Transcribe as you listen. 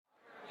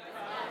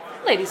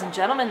Ladies and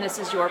gentlemen, this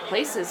is Your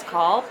Places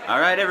called. All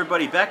right,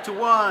 everybody, back to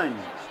one.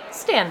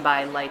 Stand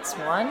by, lights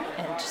one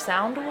and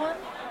sound one.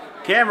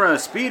 Camera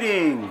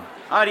speeding.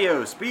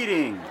 Audio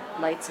speeding.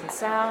 Lights and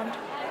sound,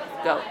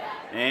 go.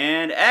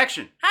 And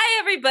action.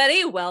 Hi,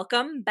 everybody.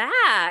 Welcome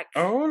back.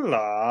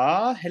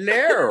 Hola.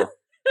 Hello.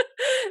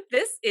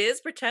 This is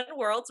Pretend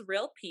World's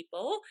Real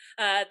People,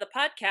 the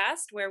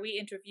podcast where we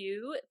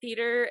interview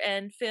theater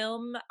and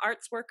film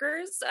arts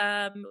workers.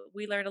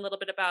 We learn a little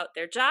bit about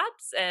their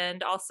jobs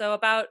and also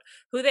about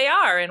who they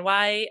are and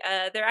why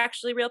they're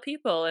actually real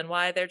people and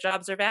why their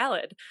jobs are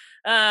valid.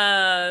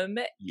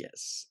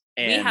 Yes.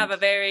 We have a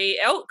very...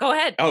 Oh, go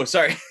ahead. Oh,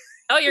 sorry.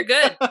 Oh, you're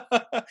good.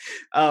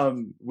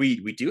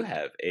 We do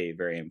have a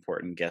very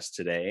important guest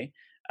today,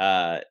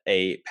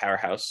 a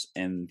powerhouse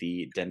in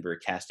the Denver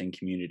casting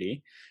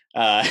community.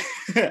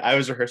 I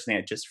was rehearsing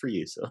it just for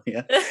you,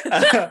 Sylvia.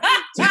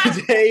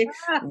 Today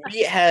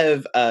we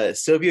have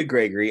Sylvia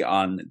Gregory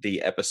on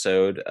the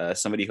episode,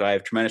 somebody who I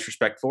have tremendous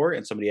respect for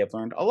and somebody I've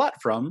learned a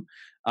lot from,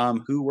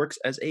 who works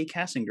as a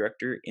casting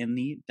director in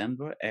the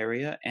Denver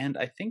area and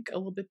I think a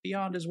little bit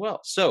beyond as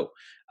well. So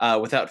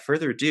without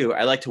further ado,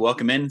 I'd like to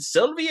welcome in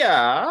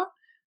Sylvia.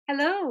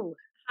 Hello.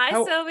 Hi,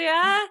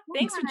 Sylvia.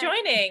 Thanks for Hi.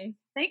 joining.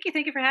 Thank you.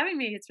 Thank you for having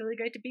me. It's really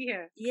great to be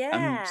here. Yeah.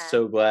 I'm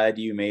so glad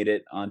you made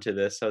it onto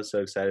this. I was so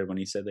excited when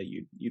you said that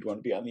you'd want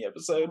to be on the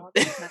episode. Oh,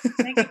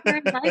 thank you for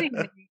inviting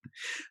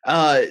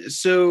me.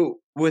 So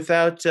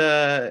without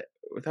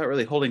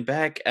really holding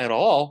back at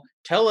all,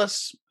 tell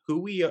us who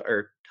we are.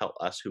 Or tell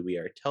us who we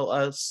are. Tell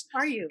us How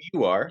are you? who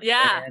you are.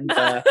 Yeah. And,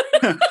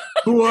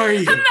 who are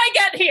you? How did I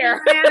get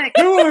here? Panic.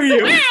 Who are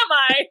you? Where am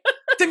I?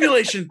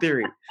 Simulation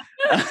theory.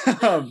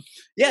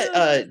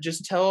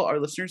 Just tell our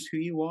listeners who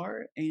you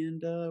are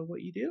and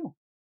what you do.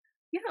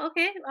 Yeah,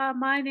 okay.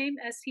 My name,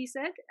 as he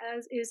said,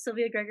 is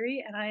Sylvia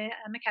Gregory, and I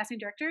am a casting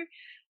director,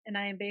 and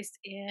I am based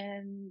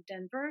in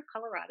Denver,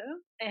 Colorado,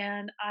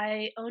 and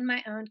I own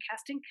my own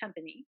casting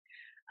company.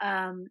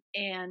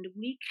 And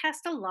we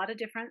cast a lot of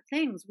different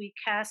things. We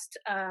cast,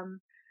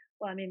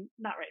 well, I mean,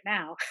 not right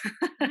now.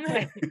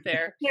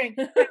 Fair. During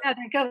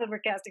COVID, we're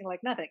casting like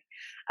nothing.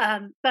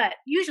 But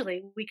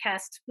usually we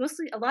cast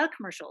mostly a lot of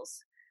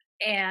commercials,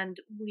 and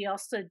we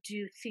also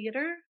do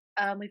theater.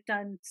 We've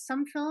done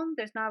some film.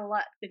 There's not a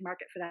big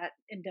market for that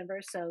in Denver,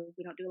 so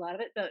we don't do a lot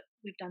of it, but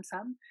we've done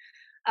some.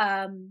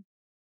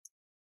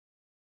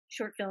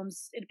 Short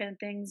films, independent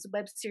things,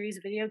 web series,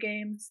 video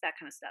games, that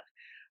kind of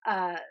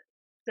stuff.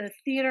 The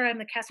theater, I'm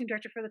the casting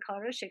director for the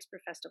Colorado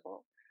Shakespeare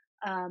Festival.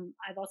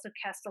 I've also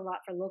cast a lot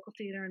for local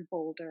theater in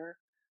Boulder.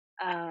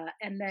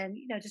 And then,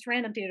 just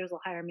random theaters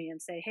will hire me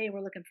and say, hey,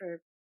 we're looking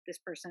for this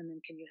person,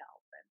 and can you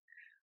help?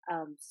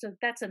 And so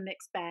that's a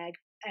mixed bag.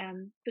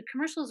 And the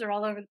commercials are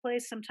all over the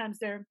place. Sometimes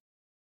they're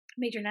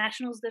major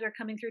nationals that are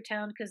coming through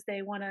town because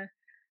they want to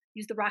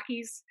use the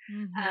Rockies.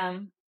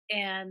 Mm-hmm.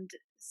 And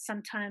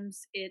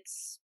sometimes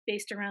it's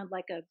based around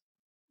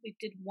we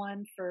did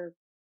one for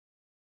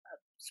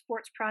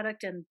sports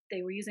product, and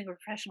they were using a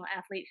professional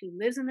athlete who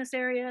lives in this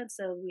area, and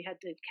so we had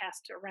to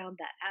cast around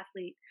that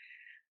athlete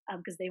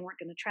because they weren't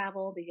going to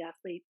travel. The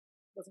athlete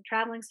wasn't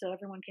traveling, so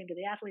everyone came to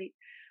the athlete.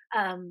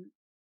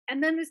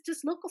 And then it's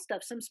just local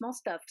stuff, some small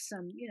stuff,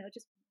 some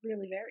just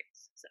really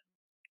varies. So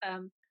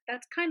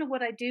that's kind of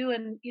what I do.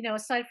 And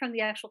aside from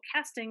the actual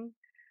casting,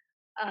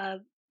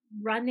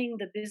 running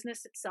the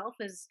business itself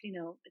is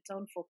its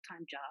own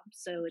full-time job.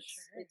 So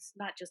it's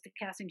not just the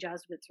casting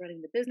jobs, but it's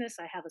running the business.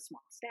 I have a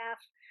small staff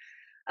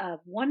of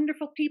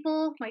wonderful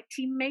people, my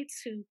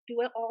teammates who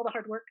do all the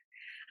hard work,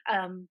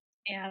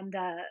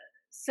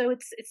 so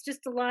it's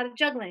just a lot of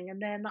juggling.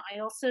 And then I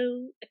also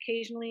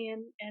occasionally,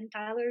 and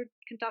Tyler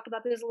can talk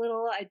about this a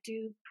little, I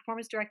do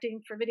performance directing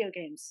for video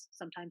games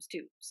sometimes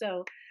too.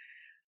 So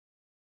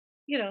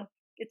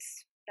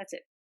that's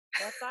it.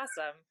 That's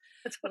awesome.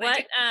 That's what I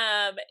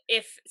do.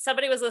 If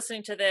somebody was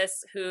listening to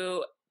this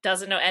who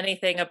doesn't know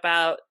anything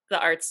about the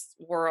arts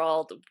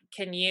world,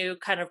 can you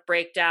kind of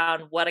break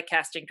down what a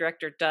casting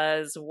director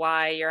does,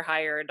 why you're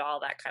hired, all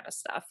that kind of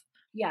stuff?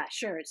 Yeah,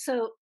 sure.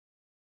 So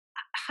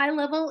high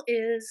level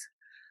is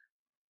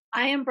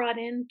I am brought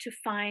in to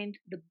find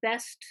the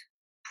best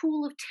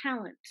pool of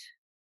talent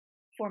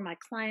for my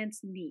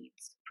client's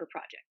needs per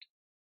project.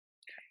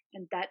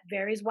 And that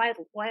varies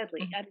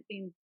wildly. Mm-hmm. I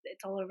mean,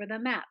 it's all over the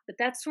map, but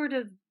that's sort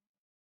of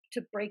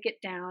to break it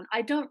down.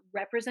 I don't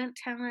represent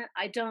talent.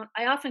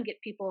 I often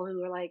get people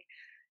who are like,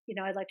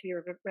 I'd like to be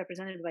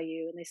represented by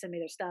you, and they send me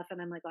their stuff,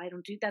 and I'm like, well, I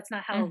don't do. That's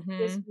not how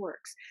this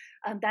works.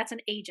 That's an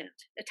agent,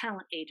 a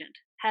talent agent,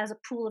 has a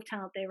pool of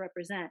talent they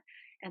represent,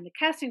 and the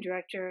casting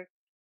director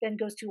then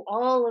goes to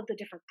all of the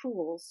different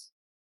pools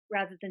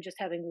rather than just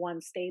having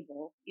one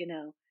stable,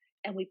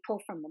 and we pull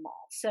from them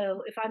all.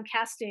 So if I'm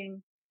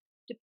casting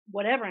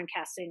whatever I'm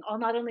casting, I'll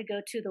not only go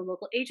to the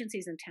local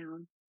agencies in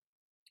town,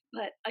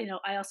 but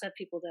I also have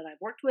people that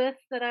I've worked with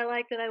that I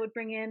like that I would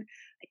bring in.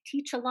 I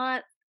teach a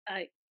lot.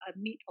 I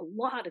meet a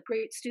lot of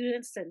great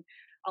students, and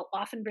I'll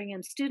often bring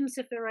in students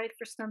if they're right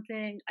for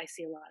something. I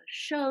see a lot of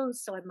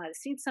shows, so I might have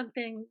seen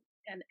something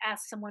and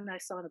ask someone I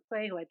saw in a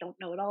play who I don't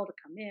know at all to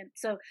come in.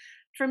 So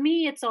for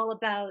me, it's all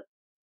about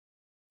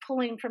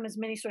pulling from as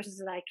many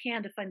sources as I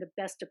can to find the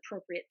best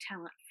appropriate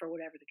talent for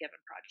whatever the given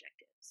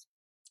project is.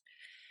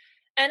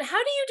 And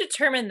how do you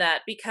determine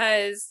that?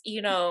 Because,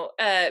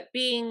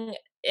 being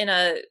in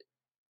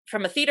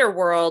from a theater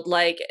world,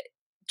 like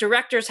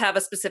directors have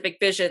a specific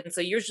vision. So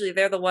usually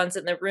they're the ones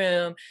in the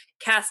room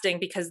casting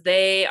because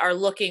they are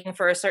looking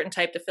for a certain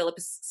type to fill a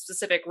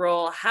specific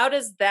role. How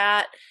does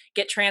that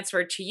get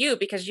transferred to you?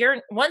 Because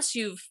once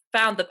you've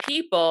found the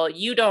people,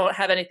 you don't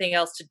have anything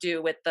else to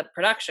do with the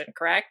production,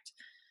 correct?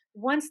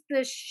 Once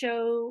the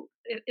show,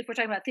 if we're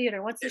talking about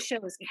theater, once the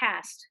show is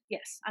cast,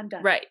 yes, I'm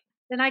done. Right.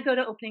 Then I go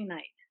to opening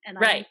night and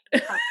right.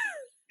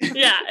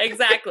 Yeah,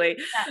 exactly.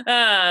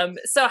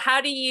 So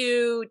how do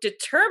you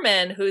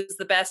determine who's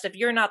the best if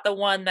you're not the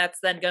one that's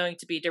then going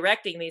to be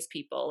directing these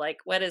people? Like,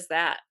 what is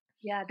that?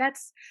 Yeah,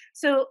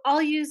 so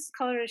I'll use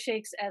Colorado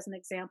Shakes as an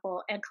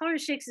example. And Colorado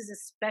Shakes is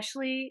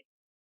especially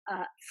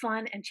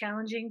fun and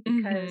challenging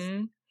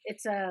because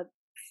it's a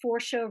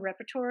 4-show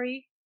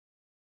repertory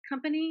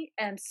company.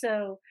 And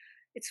so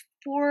it's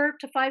 4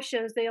 to 5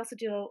 shows. They also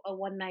do a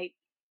one night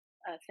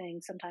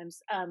thing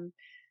sometimes.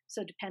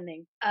 So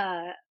depending.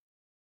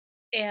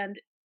 And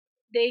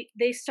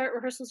they start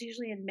rehearsals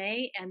usually in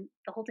May, and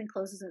the whole thing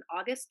closes in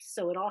August.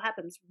 So it all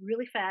happens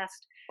really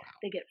fast. Wow.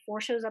 They get 4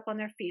 shows up on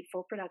their feet,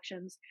 full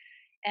productions,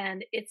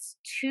 and it's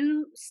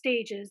 2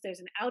 stages.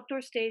 There's an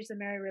outdoor stage, the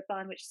Mary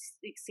Rippon, which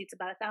seats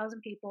about 1,000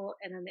 people,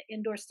 and then the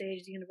indoor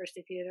stage, the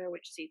University Theater,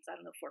 which seats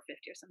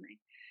 450 or something.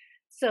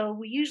 So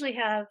we usually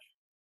have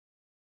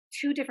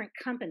 2 different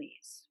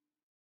companies,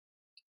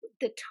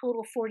 the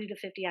total 40 to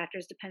 50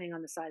 actors, depending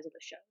on the size of the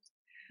shows.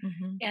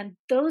 And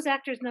those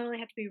actors not only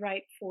have to be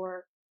right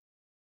for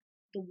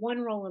the one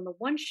role in the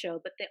one show,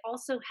 but they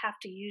also have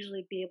to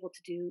usually be able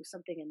to do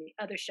something in the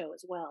other show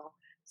as well.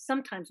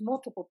 Sometimes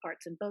multiple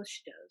parts in both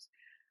shows.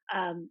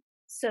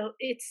 So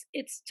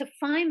it's to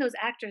find those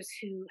actors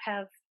who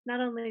have not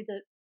only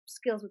the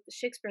skills with the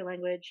Shakespeare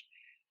language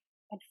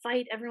and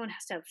fight. Everyone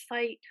has to have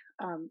fight.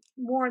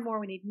 More and more,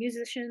 we need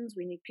musicians.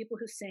 We need people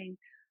who sing.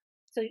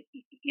 So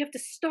you have to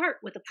start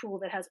with a pool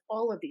that has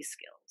all of these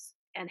skills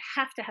and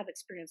have to have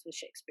experience with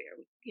Shakespeare.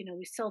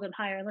 We seldom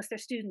hire, unless they're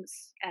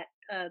students at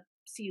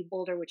CU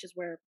Boulder, which is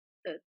where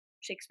the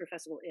Shakespeare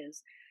Festival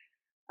is.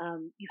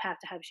 You have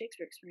to have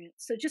Shakespeare experience.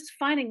 So just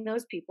finding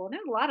those people, and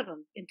there's a lot of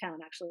them in town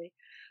actually,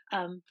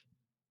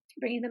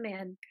 bringing them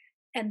in.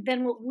 And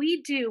then what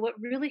we do, what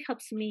really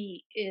helps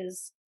me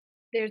is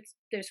there's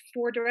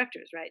 4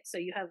 directors, right? So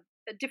you have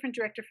a different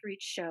director for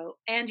each show,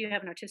 and you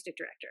have an artistic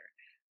director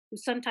who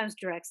sometimes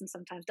directs and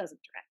sometimes doesn't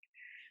direct.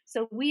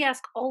 So we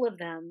ask all of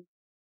them,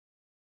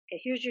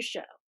 okay, here's your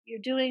show. You're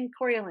doing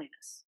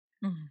Coriolanus.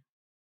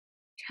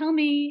 Tell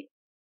me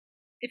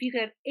if you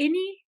could have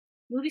any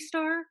movie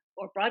star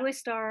or Broadway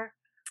star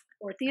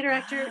or theater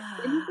actor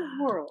in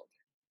the world,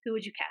 who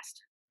would you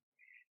cast?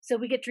 So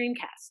we get dream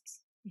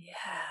casts.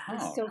 Yeah.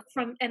 So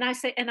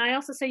I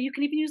also say you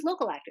can even use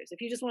local actors.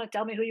 If you just want to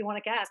tell me who you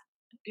want to cast,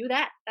 do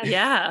that.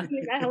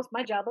 That helps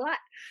my job a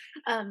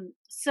lot.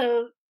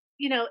 So,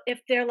 if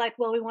they're like,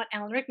 well, we want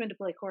Alan Rickman to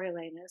play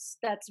Coriolanus,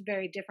 that's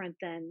very different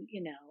than,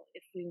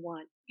 if we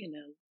want,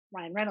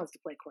 Ryan Reynolds to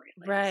play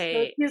Coriolanus. Right.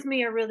 So it gives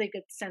me a really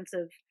good sense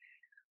of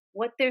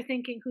what they're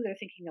thinking, who they're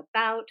thinking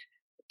about,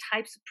 the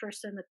types of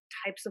person, the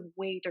types of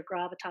weight or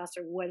gravitas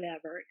or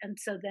whatever. And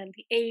so then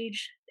the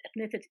age,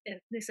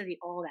 ethnicity,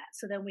 all that.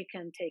 So then we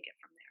can take it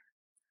from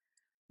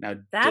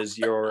there. Now, does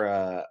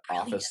your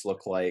office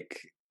look like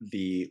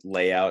the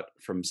layout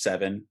from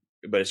Seven,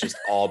 but it's just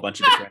all a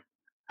bunch of different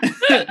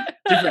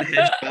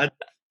headshots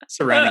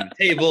surrounding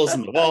the tables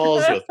and the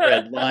walls with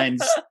red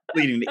lines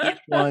leading to each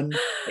one?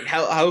 Like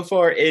how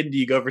far in do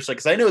you go for?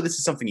 Because I know this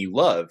is something you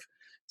love.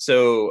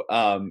 So,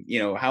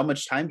 how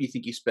much time do you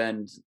think you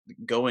spend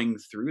going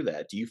through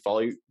that? Do you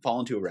fall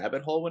into a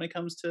rabbit hole when it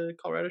comes to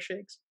Colorado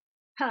Shakes?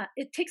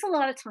 It takes a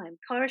lot of time.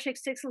 Colorado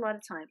Shakes takes a lot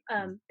of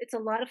time. It's a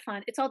lot of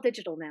fun. It's all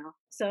digital now.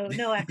 So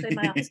no, actually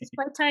my office is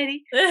quite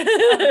tidy.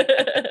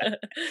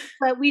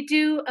 But we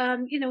do,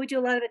 we do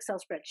a lot of Excel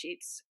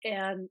spreadsheets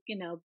and,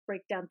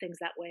 break down things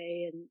that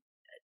way and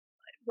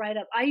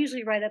I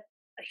usually write up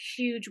a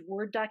huge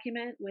Word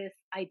document with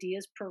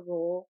ideas per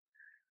role,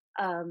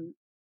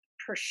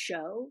 per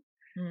show.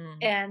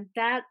 And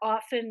that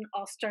often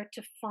I'll start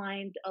to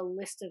find a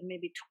list of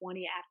maybe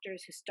 20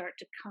 actors who start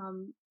to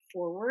come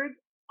forward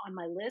on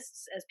my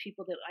lists as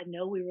people that I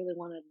know we really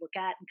want to look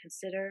at and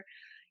consider.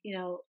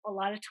 A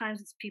lot of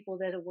times it's people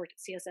that have worked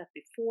at CSF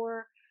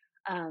before,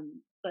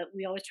 but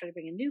we always try to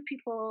bring in new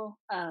people.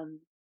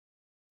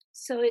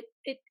 So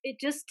it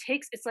just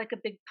takes, it's like a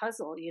big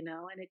puzzle,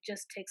 and it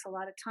just takes a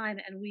lot of time.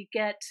 And we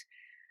get,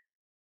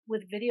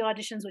 with video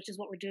auditions, which is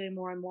what we're doing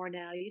more and more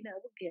now,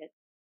 we'll get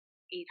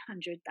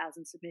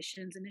 800,000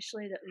 submissions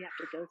initially that we have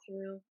to go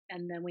through,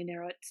 and then we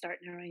start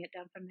narrowing it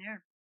down from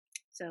there.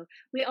 So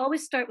we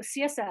always start with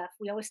CSF.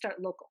 We always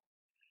start local.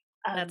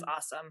 That's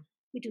awesome.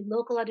 We do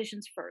local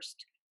auditions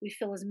first. We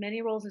fill as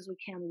many roles as we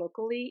can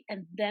locally,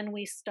 and then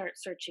we start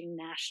searching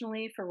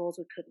nationally for roles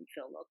we couldn't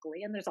fill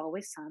locally. And there's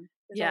always some.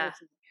 There's Yeah. always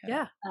some.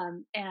 Yeah.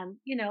 And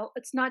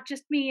it's not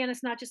just me, and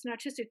it's not just an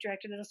artistic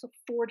director. There's also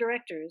 4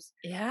 directors.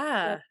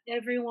 Yeah. But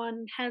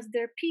everyone has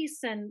their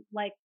piece, and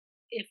like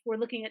if we're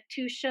looking at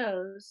 2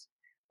 shows,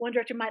 one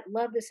director might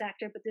love this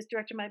actor, but this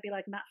director might be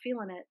like not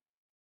feeling it.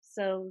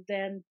 So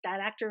then that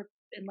actor,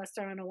 unless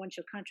they're on a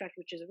 1-show contract,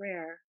 which is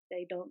rare,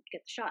 they don't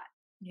get the shot.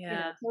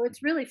 Yeah. So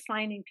it's really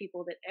finding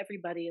people that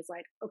everybody is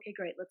like, okay,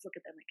 great, let's look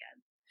at them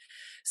again.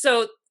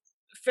 So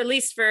for at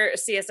least for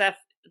CSF,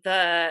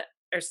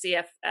 or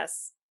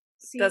CFS,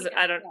 doesn't,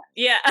 I don't,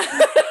 yeah.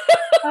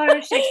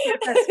 Or Shakespeare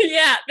Festival.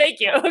 Yeah, thank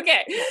you.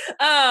 Okay.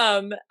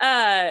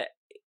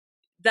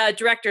 The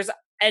directors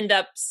end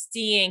up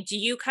seeing, do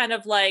you kind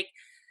of like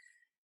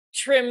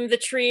trim the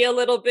tree a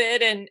little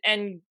bit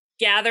and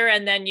gather,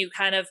 and then you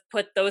kind of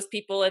put those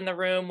people in the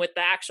room with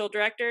the actual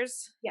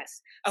directors?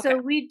 Yes. Okay. So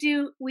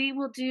we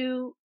will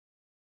do,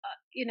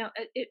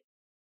 it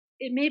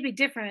may be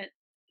different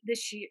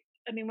this year.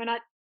 I mean, we're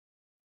not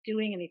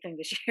doing anything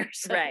this year.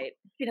 So, Right.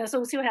 so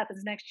we'll see what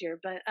happens next year.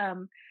 But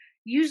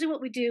usually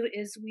what we do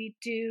is we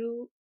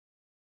do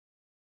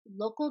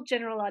local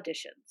general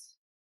auditions.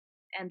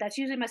 And that's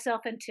usually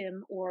myself and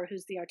Tim, or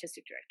who's the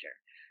artistic director.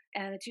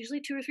 And it's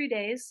usually 2 or 3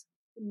 days,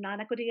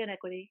 non-equity and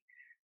equity.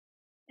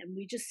 And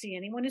we just see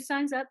anyone who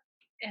signs up,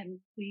 and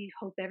we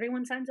hope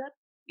everyone signs up.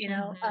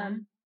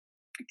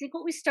 I think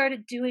what we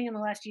started doing in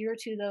the last year or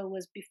 2, though,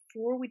 was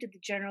before we did the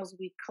generals,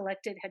 we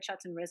collected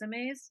headshots and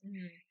resumes.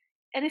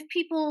 And if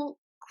people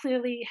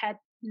clearly had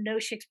no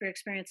Shakespeare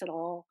experience at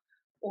all,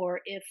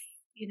 or if,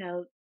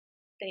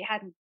 they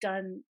hadn't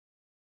done,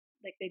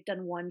 like they'd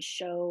done 1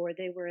 show, or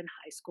they were in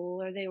high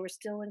school, or they were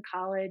still in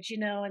college,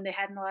 and they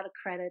hadn't a lot of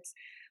credits,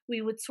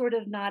 we would sort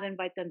of not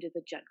invite them to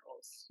the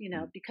generals,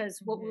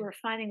 because what we were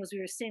finding was we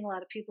were seeing a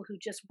lot of people who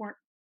just weren't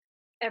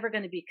ever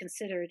going to be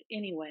considered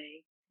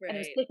anyway. Right. And it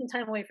was taking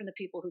time away from the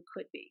people who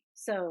could be.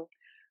 So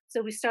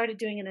we started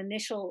doing an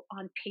initial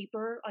on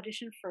paper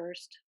audition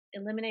first,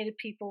 eliminated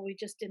people we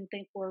just didn't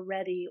think were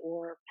ready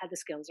or had the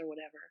skills or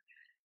whatever.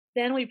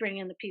 Then we bring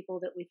in the people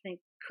that we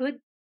think could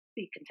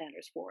be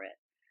contenders for it.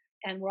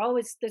 And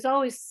there's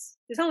always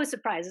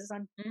surprises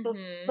on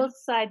both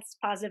sides,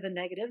 positive and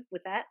negative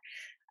with that.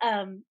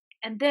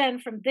 And then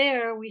from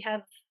there we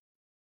have,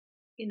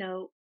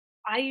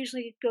 I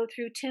usually go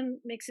through,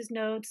 Tim makes his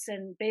notes,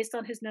 and based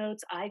on his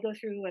notes, I go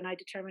through and I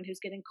determine who's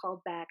getting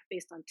called back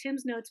based on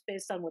Tim's notes,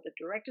 based on what the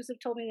directors have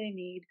told me they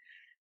need,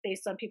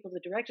 based on people the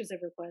directors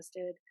have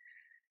requested.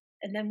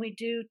 And then we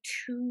do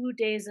 2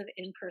 days of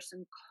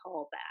in-person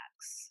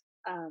callbacks.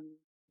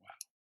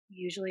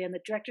 Usually, and the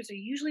directors are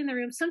usually in the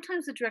room.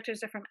 Sometimes the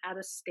directors are from out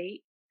of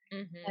state.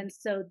 And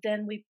so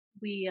then we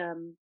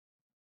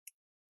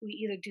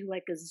either do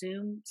like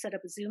set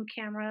up a Zoom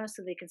camera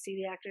so they can see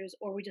the actors,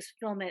 or we just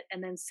film it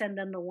and then send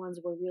them the ones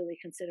we're really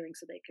considering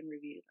so they can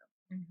review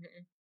them.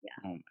 Yeah.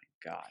 Oh my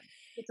God.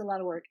 It's a lot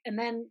of work. And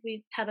then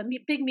we have a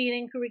big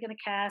meeting. Who are we going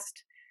to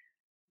cast?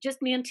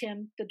 Just me and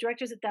Tim. The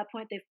directors at that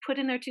point, they've put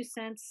in their 2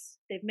 cents.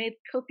 They've made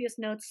copious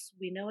notes.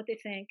 We know what they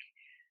think.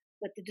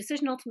 But the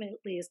decision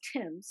ultimately is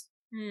Tim's.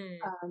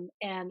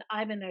 And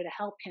I'm in there to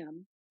help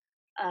him.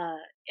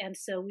 And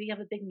so we have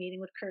a big meeting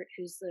with Kurt,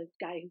 who's the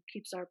guy who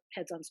keeps our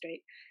heads on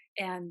straight.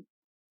 And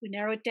we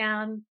narrow it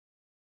down.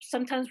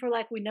 Sometimes we're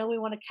like, we know we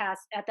want to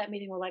cast. At that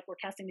meeting, we're like, we're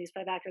casting these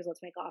 5 actors.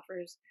 Let's make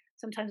offers.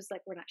 Sometimes it's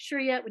like, we're not sure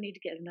yet. We need to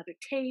get another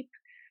tape.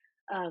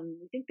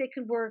 We think they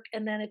could work.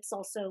 And then it's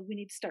also, we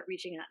need to start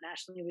reaching out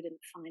nationally. We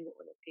didn't find what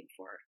we're looking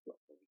for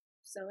locally.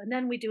 So, and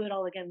then we do it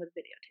all again with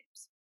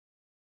videotapes.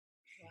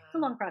 It's a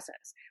long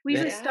process. We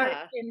usually start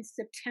in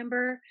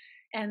September,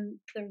 and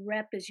the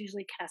rep is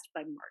usually cast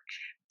by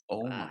March.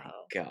 Oh my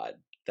God.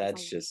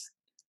 That's just,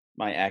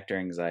 my actor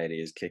anxiety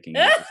is kicking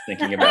in just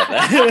thinking about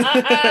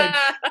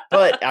that.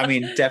 But I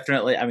mean,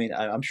 definitely,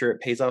 I'm sure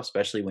it pays off,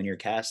 especially when you're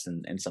cast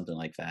in something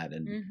like that.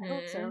 And I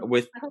hope so.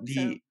 with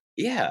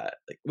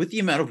with the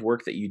amount of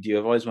work that you do,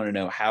 I've always wanted to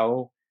know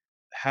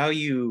how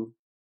you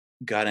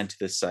got into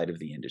this side of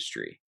the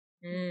industry.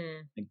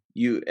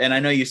 And I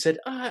know you said,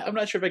 I'm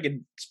not sure if I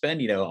could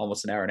spend,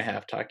 almost an hour and a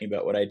half talking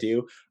about what I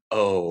do.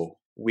 Oh,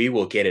 we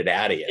will get it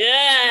out of you.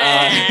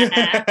 Yeah.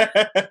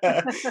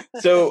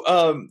 So,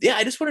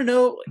 I just want to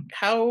know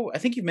how, I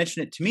think you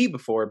mentioned it to me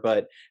before,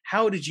 but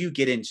how did you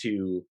get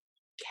into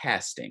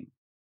casting?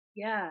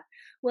 Yeah.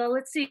 Well,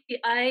 let's see.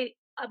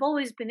 I've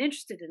always been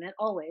interested in it,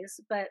 always,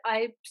 but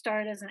I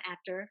started as an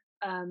actor.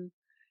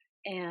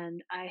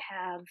 And I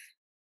have,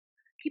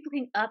 keep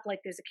looking up like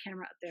there's a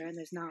camera up there, and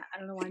there's not. I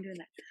don't know why I'm doing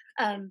that.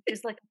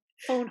 There's like a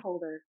phone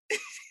holder.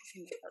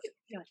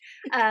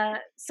 Anyway,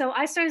 so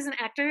I started as an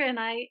actor, and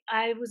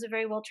I was a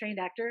very well trained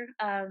actor,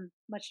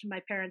 much to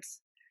my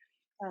parents'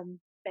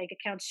 bank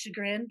account's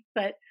chagrin.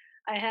 But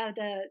I have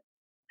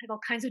all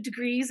kinds of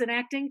degrees in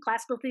acting.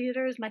 Classical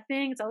theater is my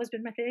thing. It's always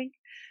been my thing.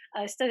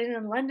 I studied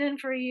in London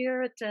for a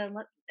year at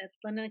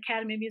London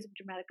Academy of Music and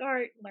Dramatic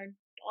Art. Learned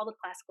all the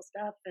classical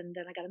stuff, and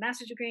then I got a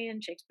master's degree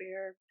in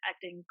Shakespeare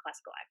acting,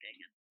 classical acting,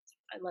 and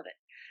I love it.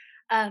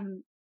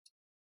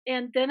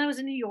 And then I was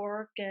in New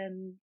York,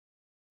 and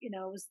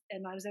I was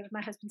there with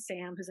my husband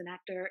Sam, who's an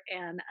actor,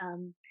 and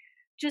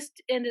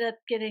just ended up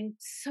getting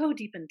so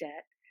deep in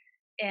debt.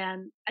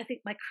 And I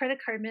think my credit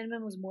card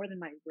minimum was more than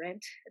my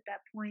rent at that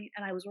point,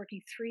 and I was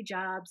working 3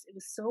 jobs. It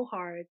was so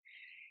hard.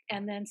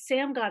 And then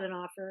Sam got an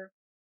offer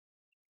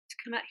to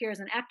come out here as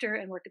an actor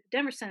and work at the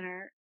Denver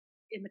Center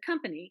in the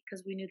company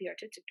because we knew the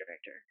artistic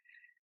director.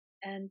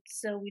 And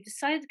so we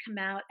decided to come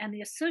out, and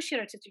the associate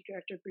artistic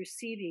director, Bruce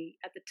Seavey,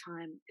 at the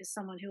time, is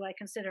someone who I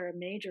consider a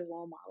major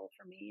role model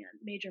for me, a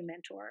major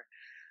mentor.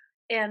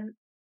 And,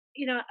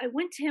 I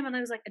went to him and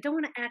I was like, I don't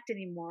want to act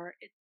anymore.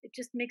 It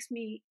just makes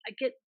me,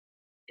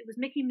 it was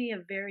making me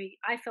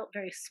I felt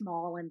very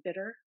small and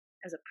bitter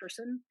as a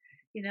person.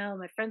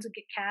 My friends would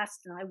get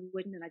cast and I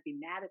wouldn't, and I'd be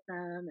mad at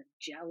them and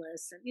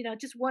jealous. And,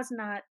 it just was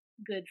not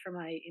good for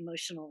my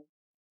emotional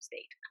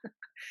state,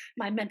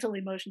 my mental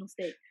emotional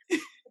state.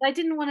 But I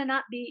didn't want to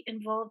not be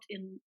involved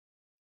in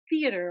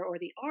theater or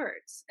the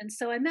arts. And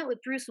so I met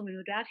with Bruce when we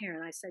moved out here,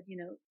 and I said,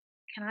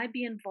 can I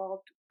be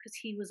involved? Because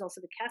he was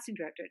also the casting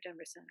director at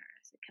Denver Center.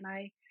 I said, can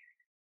I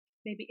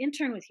maybe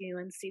intern with you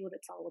and see what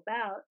it's all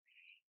about?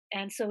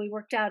 And so we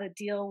worked out a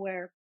deal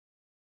where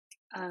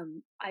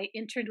I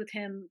interned with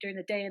him during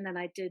the day, and then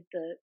I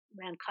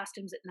ran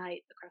costumes at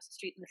night across the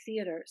street in the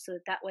theater, so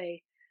that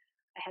way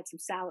I had some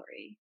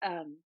salary.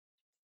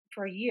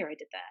 For a year I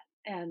did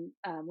that, and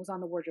was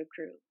on the wardrobe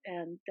crew,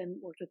 and then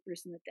worked with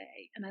Bruce in the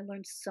day. And I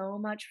learned so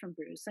much from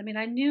Bruce. I mean,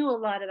 I knew a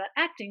lot about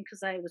acting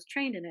because I was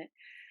trained in it,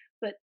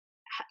 but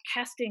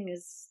casting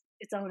is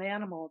its own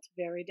animal. It's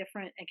very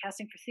different, and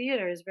casting for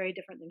theater is very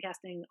different than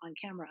casting on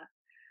camera.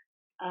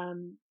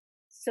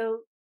 So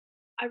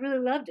I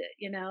really loved it,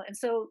 And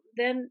so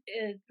then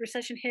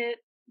recession hit.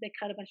 They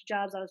cut a bunch of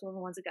jobs. I was one of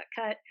the ones that got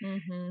cut.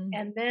 Mm-hmm.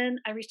 And then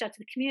I reached out to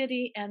the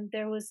community, and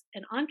there was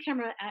an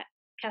on-camera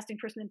casting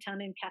person in town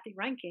named Kathy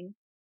Reinking.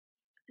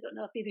 I don't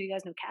know if either of you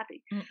guys know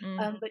Kathy,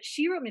 but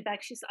she wrote me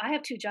back. She said, I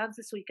have 2 jobs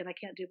this week and I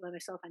can't do it by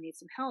myself. I need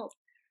some help.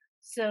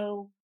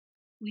 So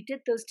we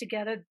did those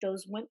together.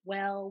 Those went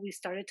well. We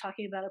started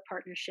talking about a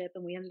partnership,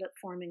 and we ended up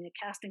forming a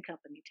casting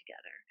company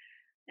together.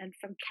 And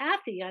from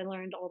Kathy, I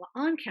learned all the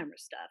on-camera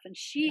stuff. And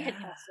she had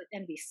cast at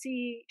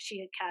NBC. She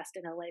had cast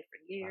in LA for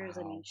years.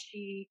 Wow. I mean,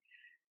 she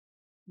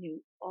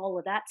knew all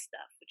of that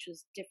stuff, which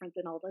was different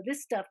than all of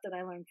this stuff that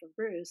I learned from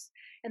Bruce.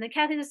 And then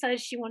Kathy decided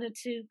she wanted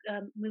to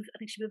move. I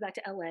think she moved back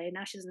to LA.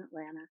 Now she's in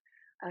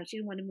Atlanta. She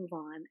didn't want to move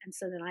on. And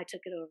so then I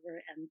took it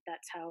over, and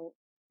that's how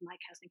my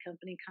casting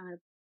company kind of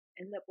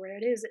ended up where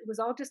it is. It was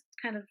all just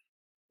kind of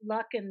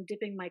luck and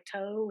dipping my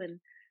toe and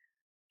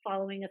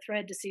following a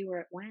thread to see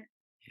where it went.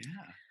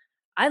 Yeah.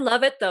 I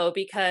love it though,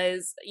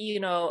 because,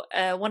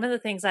 one of the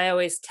things I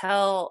always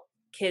tell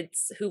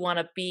kids who want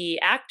to be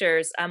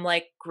actors, I'm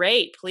like,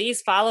 great,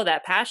 please follow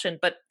that passion,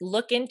 but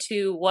look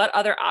into what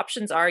other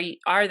options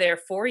are there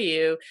for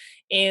you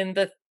in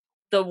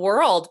the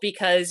world,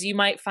 because you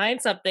might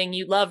find something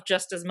you love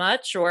just as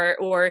much,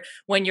 or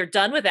when you're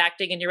done with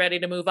acting and you're ready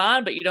to move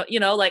on, but you don't,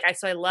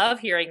 so I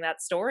love hearing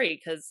that story,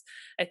 because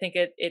I think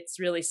it's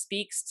really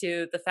speaks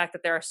to the fact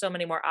that there are so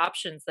many more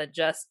options than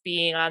just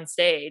being on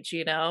stage,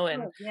 and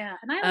yeah.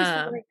 And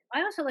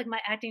I also like my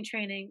acting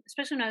training,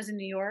 especially when I was in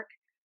New York.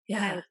 And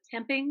I was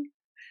temping.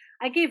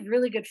 I gave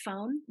really good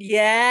phone.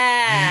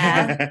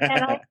 Yeah.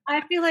 And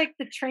I feel like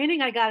the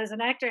training I got as an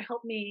actor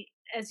helped me,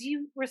 as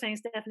you were saying,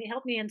 Stephanie,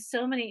 helped me in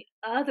so many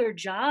other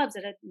jobs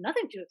that had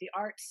nothing to do with the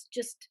arts,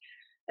 just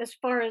as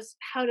far as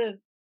how to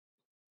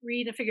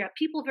read and figure out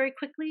people very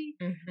quickly,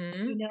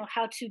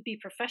 how to be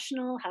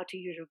professional, how to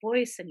use your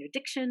voice and your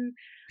diction,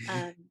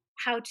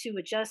 how to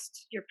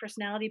adjust your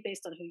personality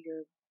based on who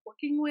you're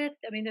working with.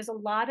 I mean, there's a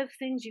lot of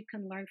things you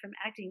can learn from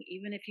acting,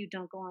 even if you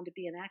don't go on to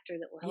be an actor,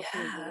 that will help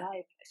you in your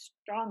life. I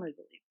strongly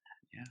believe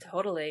that. Yeah.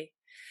 Totally.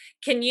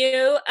 Can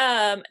you,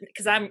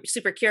 because I'm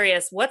super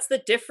curious, what's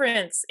the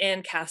difference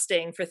in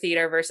casting for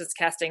theater versus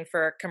casting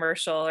for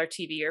commercial or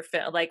TV or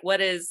film? Like,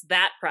 what is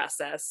that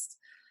process?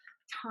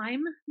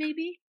 Time,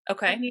 maybe.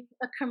 Okay. I mean,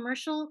 a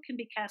commercial can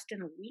be cast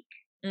in a week.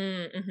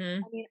 Mm-hmm.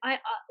 I mean,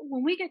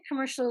 when we get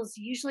commercials,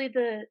 usually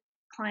the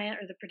client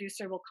or the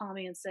producer will call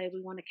me and say,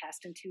 we want to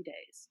cast in 2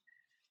 days,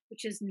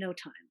 which is no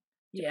time.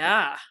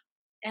 Yeah.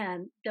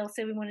 And they'll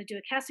say, we want to do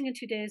a casting in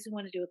 2 days. We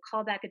want to do a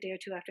callback a day or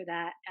 2 after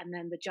that. And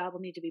then the job will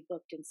need to be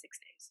booked in 6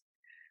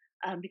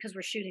 days because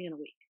we're shooting in a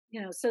week.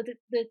 So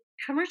the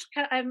commercial,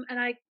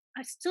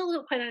 I still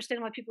don't quite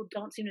understand why people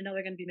don't seem to know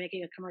they're going to be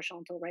making a commercial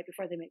until right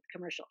before they make the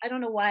commercial. I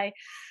don't know why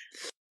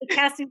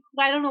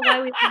I don't know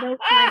why we have no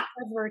time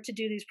ever to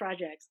do these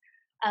projects.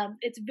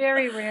 It's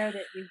very rare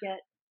that you get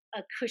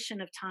a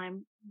cushion of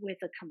time with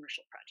a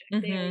commercial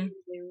project. They are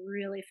usually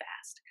really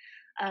fast.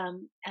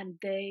 And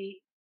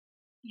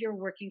you're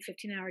working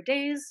 15-hour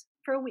days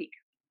for a week,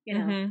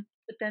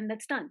 but then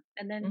that's done.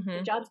 And then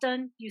the job's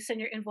done. You send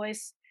your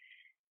invoice,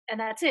 and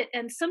that's it.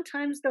 And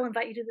sometimes they'll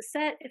invite you to the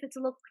set if it's a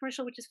local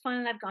commercial, which is fun.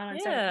 And I've gone on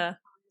several times.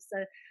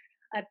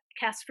 I've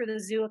cast for the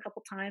zoo a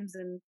couple times,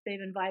 and they've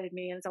invited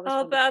me, and it's always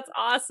fun. That's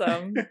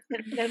awesome.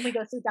 And then we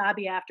go see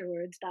Dobby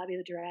afterwards, Dobby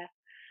the giraffe.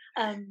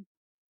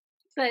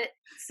 But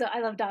so I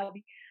love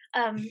Dobby.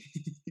 Um,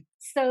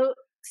 so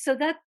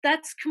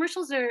that's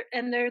commercials are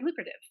and they're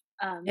lucrative.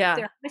 Yeah.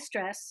 They're high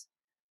stress.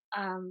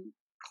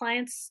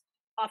 Clients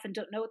often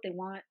don't know what they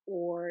want,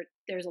 or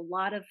there's a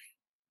lot of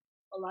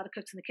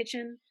cooks in the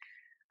kitchen,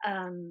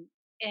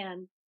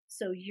 and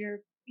so you're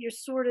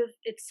sort of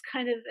it's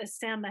kind of as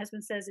Sam, my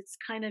husband, says, it's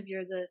kind of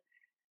you're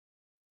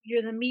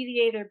the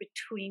mediator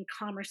between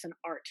commerce and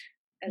art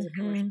as a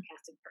commercial Mhm.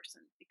 casting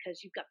person,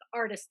 because you've got the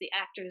artists, the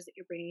actors that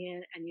you're bringing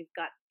in, and you've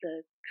got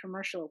the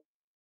commercial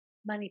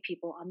money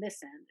people on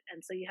this end,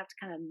 and so you have to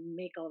kind of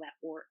make all that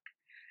work.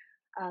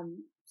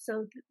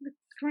 So the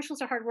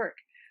commercials are hard work.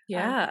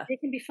 Yeah. They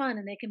can be fun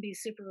and they can be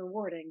super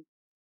rewarding.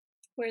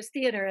 Whereas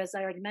theater, as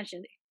I already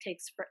mentioned,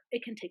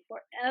 it can take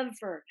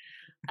forever,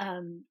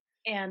 um,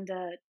 and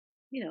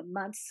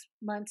months.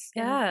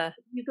 And Yeah.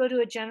 you go to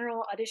a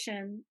general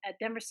audition at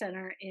Denver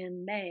Center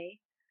in May,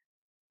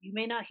 you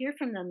may not hear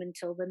from them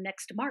until the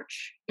next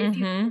March, if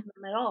you hear Mhm. from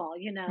them at all.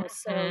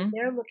 So Mhm.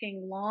 they're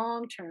looking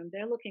long term.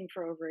 They're looking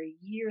for over a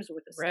year's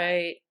worth of stuff,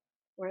 Right.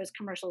 whereas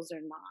commercials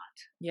are not.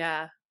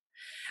 Yeah.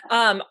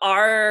 Um,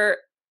 Are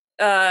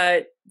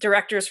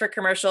directors for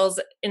commercials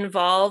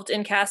involved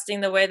in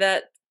casting the way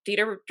that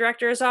theater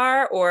directors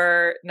are,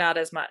 or not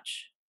as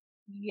much?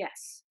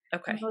 yes,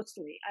 Okay.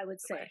 mostly I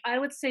would say. Okay. I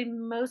would say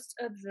most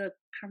of the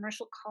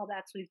commercial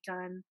callbacks we've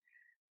done,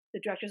 the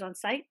directors on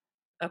site,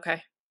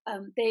 Okay.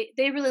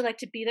 they really like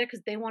to be there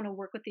because they want to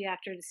work with the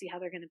actor to see how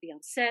they're going to be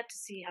on set, to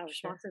see how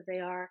Sure. responsive they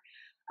are.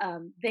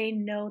 They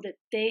know that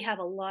they have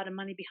a lot of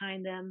money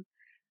behind them,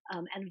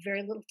 and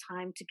very little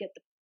time to get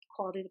the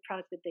quality of the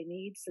product that they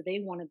need. So they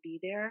want to be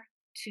there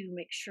to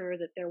make sure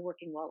that they're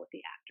working well with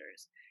the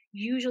actors.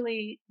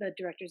 Usually, the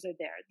directors are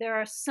there. There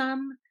are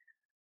some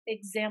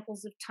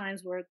examples of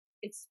times where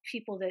it's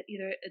people that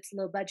either it's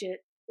low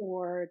budget,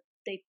 or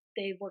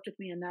they've worked with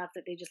me enough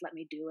that they just let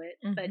me do it.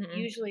 But Mhm.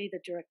 usually the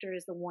director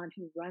is the one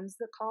who runs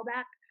the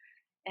callback,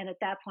 and at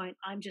that point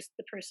I'm just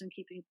the person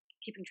keeping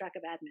track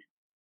of admin.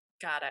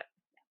 Got it.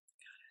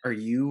 Are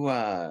you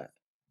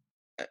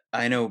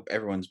I know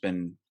everyone's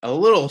been a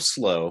little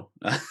slow,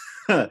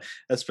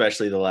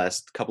 especially the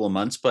last couple of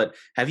months, but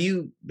have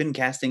you been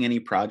casting any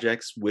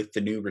projects with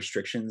the new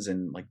restrictions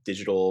and like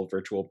digital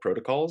virtual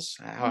protocols?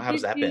 We How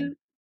does did that been? do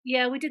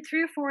Yeah, we did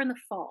 3 or 4 in the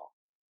fall.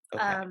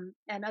 Okay.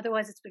 And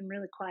otherwise it's been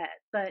really quiet.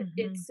 But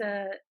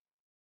Mhm.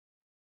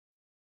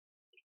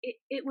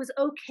 it was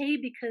okay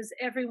because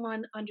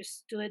everyone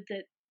understood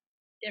that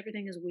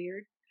everything is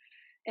weird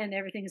and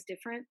everything is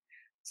different.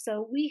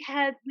 So we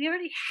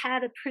already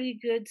had a pretty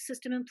good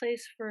system in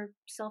place for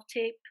self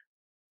tape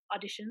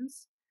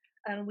auditions.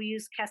 We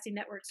use casting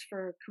networks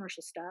for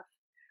commercial stuff,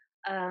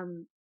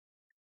 um,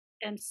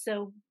 and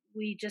so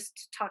we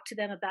just talked to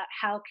them about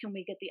how can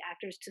we get the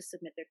actors to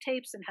submit their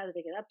tapes and how do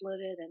they get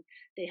uploaded, and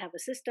they have a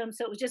system.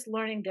 So it was just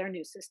learning their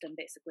new system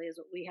basically is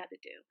what we had to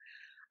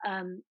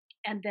do.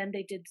 And then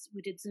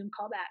we did Zoom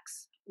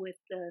callbacks with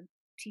the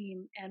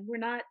team, and we're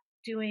not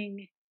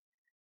doing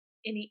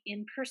any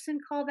in-person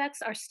callbacks.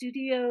 Our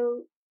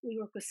studio, we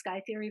work with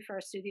Sky Theory for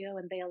our studio,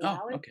 and they Oh,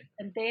 allow it, okay.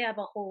 and they have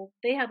a whole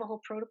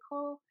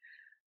protocol.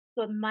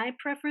 But my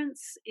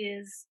preference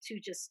is to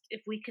just,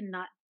 if we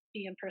cannot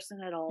be in person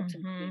at all, to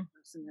not be in Mhm.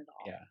 person at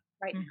all Yeah.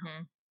 right now.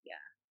 Mhm. Yeah.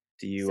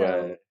 Do you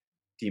So,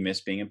 do you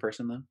miss being in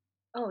person though?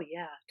 oh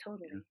yeah, Yeah.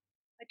 totally.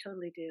 I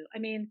totally do. I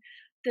mean,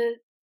 the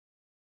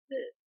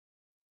the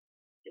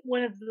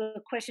one of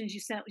the questions you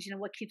sent was,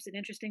 what keeps it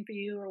interesting for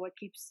you, or what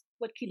keeps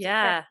it fresh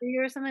Yeah. for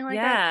you, or something like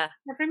that. Yeah.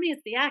 And for me,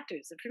 it's the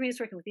actors. And for me, it's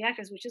working with the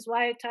actors, which is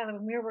why, Tyler,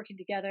 when we were working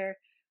together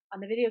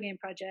on the video game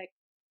project,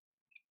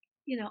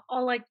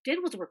 all I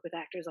did was work with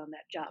actors on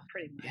that job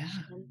pretty much. Yeah.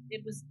 And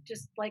it was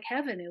just like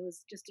heaven. It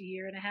was just a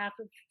year and a half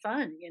of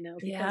fun,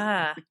 because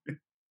Yeah.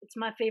 it's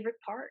my favorite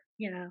part.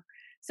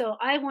 So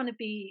I want to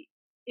be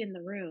in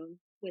the room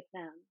with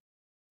them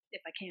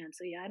if I can.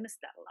 So yeah, I miss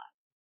that a lot.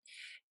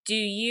 Do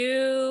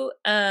you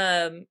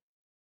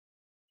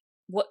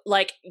what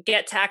like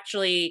get to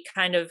actually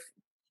kind of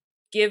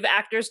give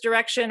actors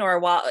direction, or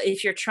while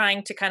if you're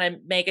trying to kind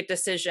of make a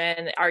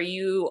decision, are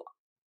you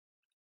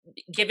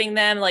giving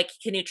them like,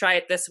 can you try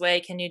it this way,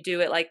 can you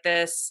do it like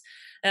this,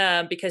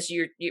 because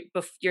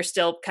you're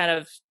still kind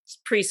of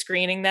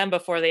pre-screening them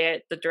before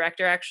the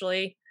director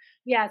actually.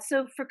 Yeah,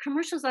 so for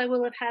commercials, I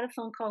will have had a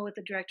phone call with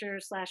the director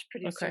slash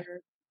Okay.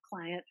 producer,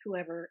 client,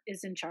 whoever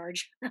is in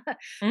charge,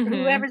 Mhm.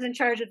 whoever's in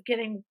charge of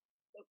getting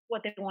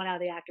what they want out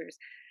of the actors.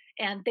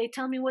 And they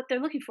tell me what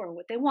they're looking for and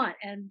what they want.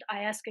 And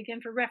I ask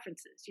again for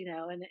references,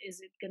 and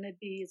is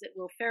it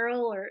Will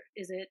Ferrell, or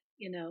is it,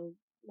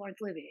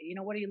 Laurence Olivier?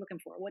 What are you looking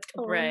for? What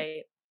tone?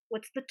 Right.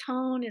 What's the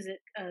tone? Is it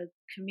a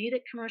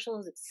comedic commercial?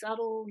 Is it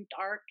subtle and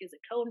dark? Is it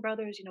Coen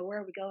Brothers? Where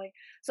are we going?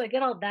 So I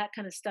get all that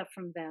kind of stuff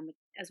from them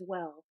as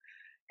well.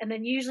 And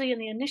then usually in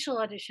the initial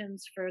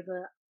auditions for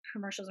the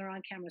commercials or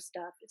on camera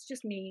stuff, it's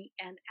just me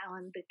and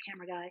Alan, the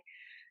camera guy.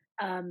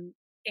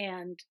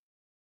 And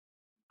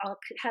I'll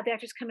have the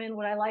actors come in.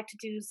 What I like to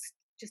do is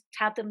just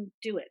have them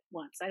do it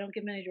once. I don't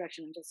give them any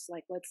direction. I'm just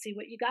like, let's see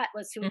what you got.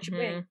 Let's see what you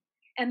bring. Mhm.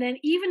 And then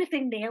even if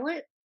they nail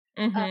it,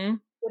 uh,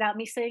 Mhm. without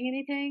me saying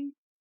anything.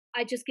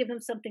 I just give them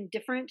something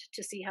different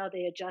to see how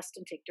they adjust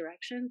and take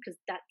direction, because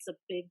that's a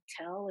big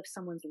tell if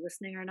someone's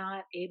listening or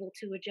not, able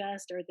to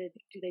adjust, or do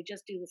they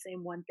just do the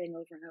same one thing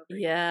over and over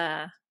again.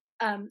 Yeah.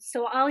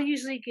 So I'll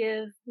usually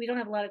give. We don't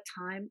have a lot of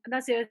time, and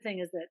that's the other thing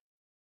is that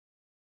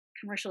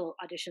commercial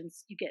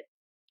auditions you get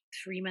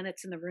 3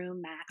 minutes in the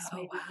room max, Oh,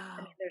 maybe. I wow.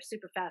 mean, they're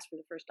super fast for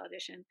the first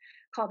audition.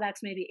 Callbacks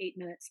maybe 8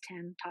 minutes,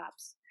 10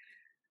 tops.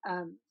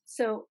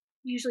 So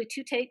usually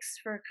 2 takes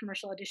for a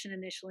commercial audition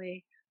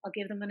initially. I'll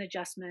give them an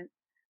adjustment.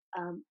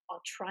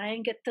 I'll try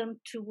and get them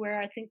to where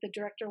I think the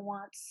director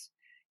wants.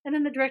 And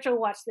then the director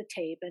will watch the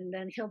tape, and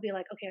then he'll be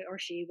like, okay, or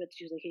she, but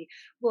it's usually he,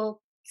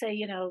 will say,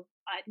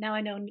 now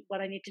I know what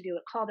I need to do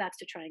at callbacks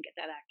to try and get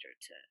that actor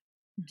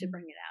to Mhm.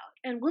 bring it out.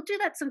 And we'll do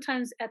that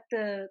sometimes at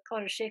the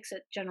Colorado Shakes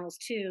at Generals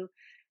too.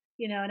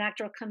 An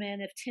actor will come in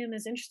if Tim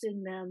is interested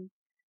in them.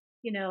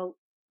 You know,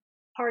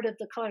 part of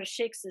the Colorado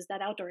Shakes is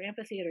that outdoor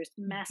amphitheater is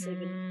massive,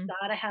 and Mhm. you've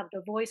got to have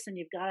the voice and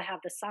you've got to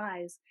have the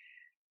size.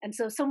 And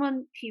so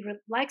someone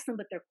likes them,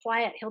 but they're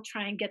quiet. He'll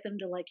try and get them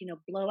to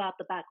blow out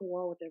the back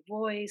wall with their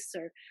voice.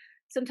 Or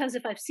sometimes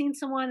if I've seen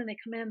someone and they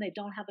come in and they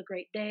don't have a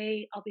great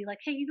day, I'll be like,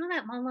 hey,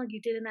 that monologue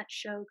you did in that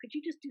show? Could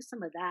you just do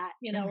some of that?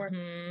 Or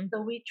Mhm.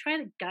 so we try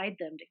to guide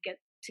them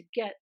to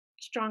get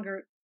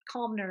stronger,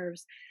 calm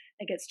nerves,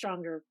 and get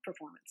stronger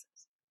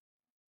performances.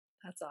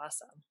 That's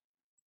awesome.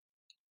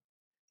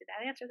 Did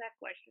that answer that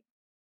question?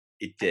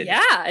 It did.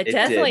 Yeah, it It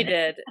definitely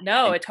did did.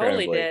 No, it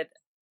totally incredibly. did.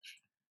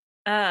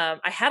 I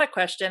had a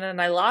question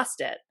and I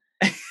lost it.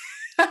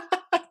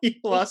 You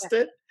lost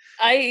it?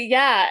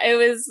 Yeah, it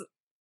was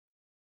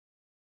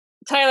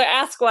Tyler,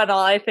 ask one while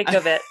I think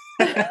of it.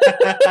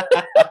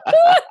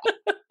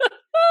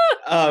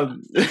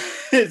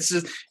 It's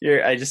just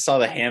I just saw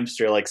the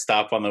hamster like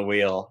stop on the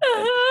wheel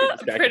and just get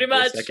distracted Pretty for a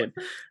much. second.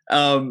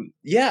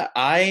 Yeah,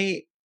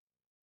 I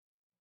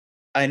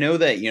know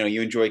that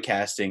you enjoy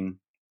casting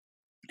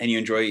and you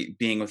enjoy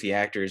being with the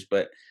actors,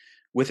 but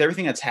with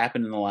everything that's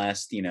happened in the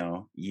last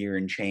year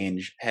and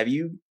change, have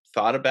you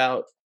thought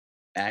about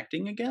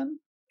acting again?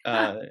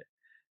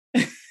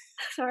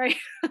 Sorry.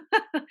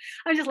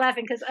 I'm just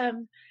laughing because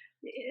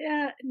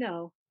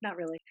no, not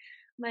really.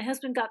 My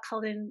husband got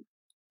called in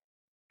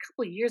a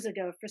couple of years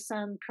ago for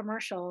some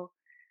commercial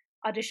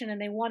audition,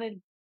 and they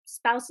wanted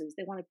spouses,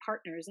 they wanted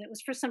partners, and it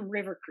was for some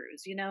river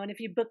cruise, and if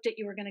you booked it,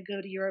 you were going to go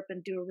to Europe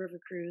and do a river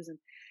cruise,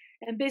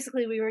 and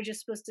basically we were just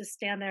supposed to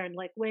stand there and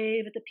like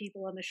wave at the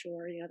people on the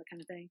shore, the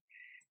kind of thing.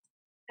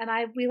 And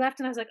we left,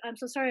 and I was like, I'm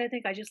so sorry, I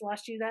think I just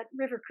lost you that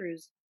river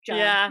cruise job.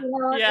 Yeah.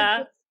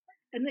 Yeah.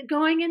 And then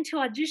going into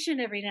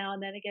audition every now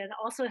and then again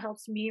also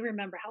helps me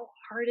remember how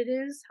hard it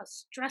is, how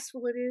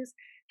stressful it is,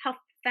 how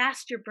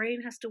fast your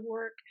brain has to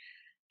work,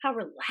 how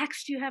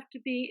relaxed you have to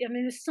be. I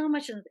mean, there's so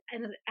much, and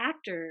an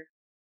actor,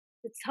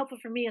 it's helpful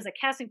for me as a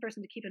casting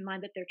person to keep in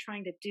mind that they're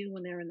trying to do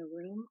when they're in the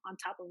room on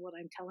top of what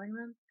I'm telling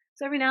them.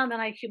 So every now and then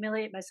I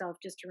humiliate myself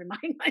just to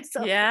remind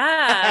myself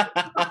Yeah.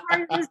 how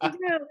hard it is to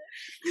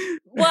do.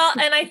 Well,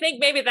 and I think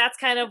maybe that's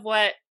kind of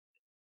what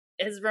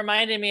has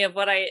reminded me of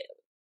what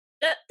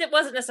that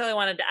wasn't necessarily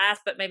wanted to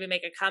ask, but maybe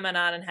make a comment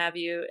on and have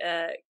you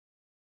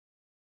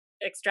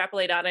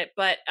extrapolate on it.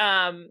 But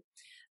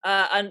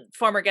a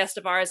former guest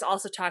of ours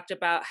also talked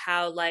about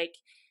how like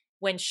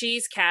when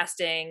she's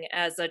casting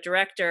as a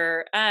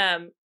director,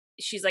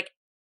 she's like,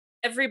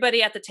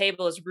 everybody at the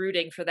table is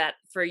rooting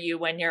for you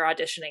when you're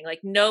auditioning.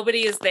 Like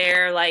nobody is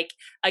there like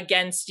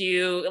against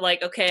you,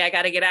 like, okay, I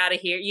got to get out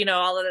of here,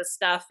 all of this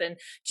stuff. And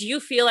do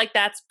you feel like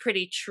that's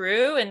pretty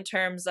true in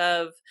terms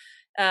of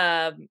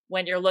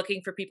when you're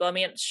looking for people? I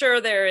mean, sure,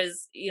 there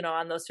is,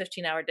 on those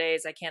 15-hour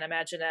days, I can't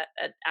imagine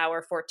at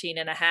hour 14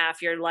 and a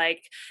half, you're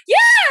like, yeah,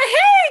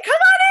 hey,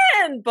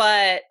 come on in.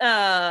 But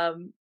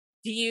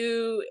do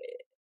you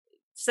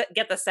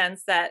get the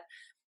sense that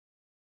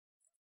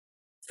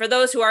for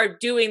those who are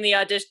doing the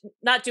audition,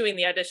 not doing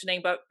the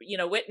auditioning, but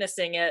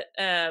witnessing it,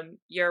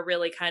 you're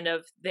really kind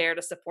of there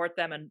to support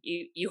them, and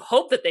you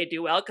hope that they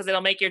do well because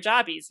it'll make your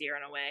job easier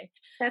in a way.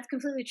 That's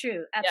completely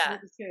true. Yeah.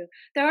 Absolutely true.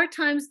 There are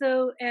times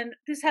though, and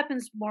this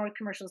happens more with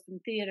commercials than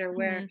theater,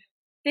 where Mhm.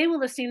 they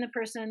will have seen the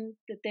person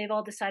that they've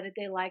all decided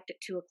they liked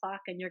at 2 o'clock,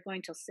 and you're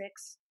going till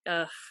 6,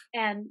 Ugh.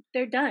 and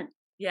they're done.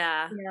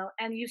 Yeah.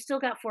 And you've still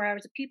got 4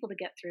 hours of people to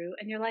get through,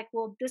 and you're like,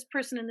 well, this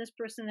person and this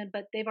person,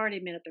 but they've already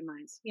made up their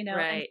minds, and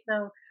Right.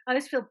 so I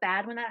always feel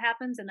bad when that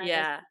happens, and that does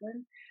Yeah.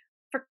 happen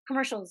for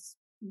commercials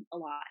a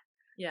lot.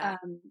 Yeah.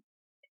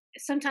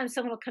 Sometimes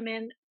someone will come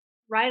in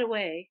right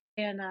away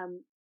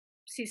and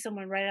see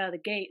someone right out of the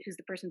gate who's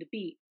the person to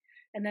beat,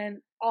 and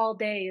then all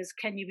day is,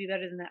 can you be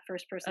better than that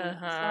first person that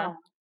you saw?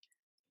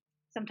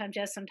 Sometimes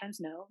yes, sometimes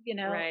no.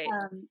 Right.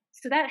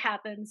 So that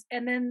happens,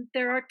 and then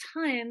there are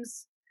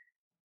times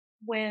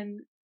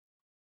when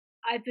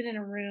I've been in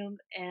a room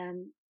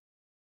and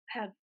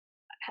have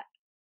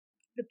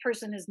the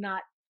person is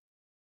not.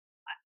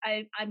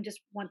 I'm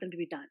just want them to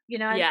be done,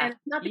 Yeah. and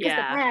it's not because they're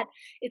Yeah. bad.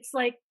 It's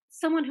like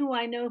someone who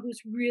I know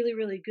who's really,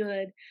 really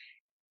good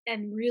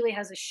and really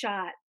has a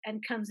shot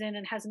and comes in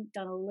and hasn't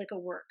done a lick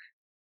of work,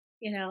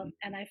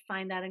 and I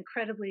find that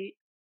incredibly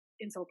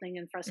insulting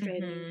and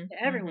frustrating Mhm.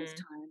 to everyone's Mhm.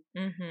 time.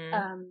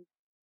 Mhm.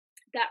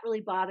 That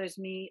really bothers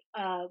me.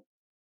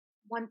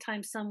 One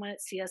time someone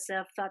at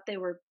CSF thought they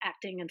were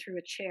acting and threw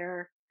a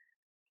chair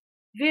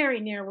very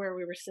near where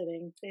we were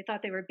sitting. They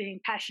thought they were being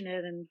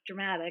passionate and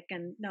dramatic,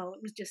 and no,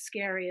 it was just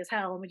scary as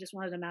hell, and we just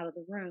wanted them out of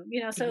the room.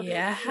 So there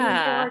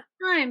Yeah. are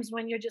times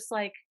when you're just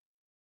like,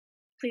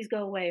 please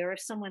go away. Or if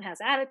someone has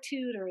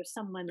attitude, or if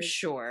someone is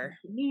Sure.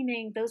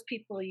 demeaning, those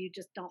people you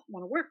just don't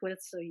want to work with,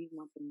 so you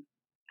want them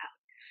out.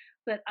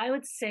 But I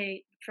would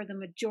say for the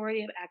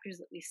majority of actors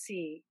that we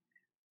see,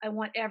 I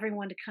want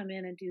everyone to come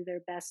in and do their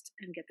best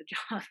and get the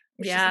job,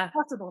 which is Yeah.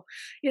 impossible,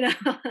 you know.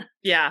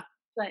 Yeah.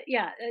 But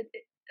yeah,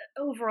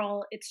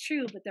 overall, it's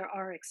true, but there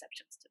are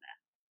exceptions to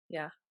that.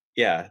 Yeah.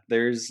 Yeah,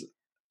 there's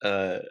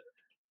a,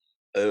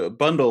 a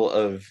bundle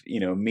of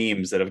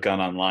memes that have gone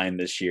online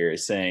this year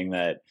saying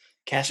that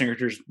casting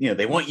directors,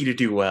 they want you to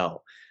do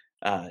well.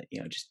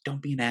 Just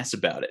don't be an ass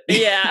about it.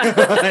 Yeah.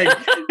 Like,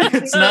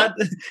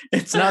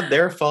 it's not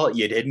their fault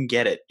you didn't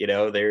get it.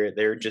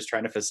 They're just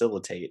trying to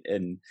facilitate.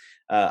 And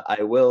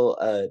I will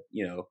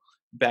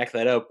back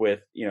that up with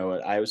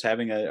I was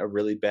having a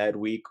really bad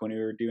week when we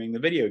were doing the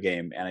video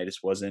game, and I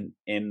just wasn't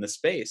in the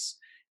space.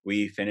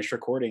 We finished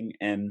recording,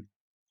 and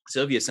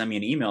Sylvia sent me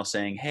an email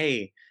saying,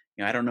 "Hey,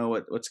 I don't know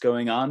what's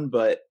going on,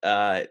 but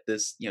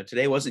this,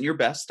 today wasn't your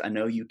best. I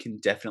know you can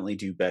definitely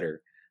do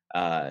better.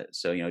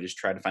 So just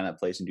try to find that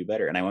place and do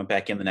better." And I went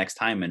back in the next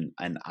time,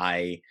 and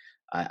I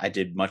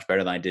did much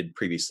better than I did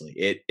previously.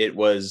 It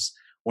was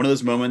one of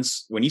those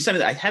moments when you sent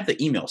it. I have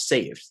the email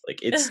saved. Like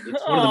it's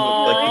one of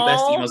the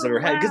best Aw. emails I've ever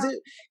had, Wow.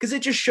 because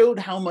it just showed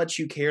how much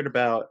you cared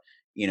about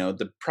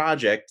the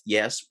project,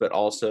 yes, but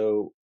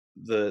also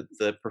the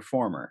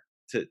performer,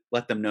 to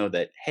let them know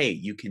that, hey,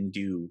 you can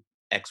do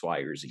X, Y,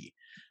 or Z.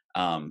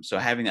 So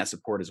having that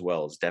support as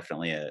well is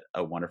definitely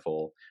a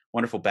wonderful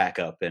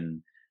backup.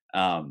 And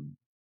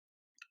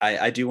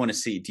I do want to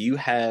see, do you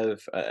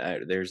have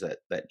there's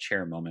that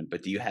chair moment,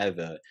 but do you have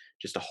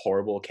just a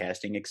horrible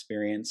casting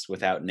experience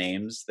without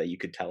names that you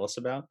could tell us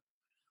about?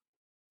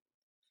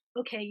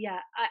 Okay, yeah,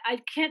 I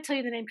can't tell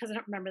you the name because I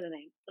don't remember the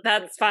name of the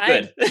That's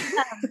person.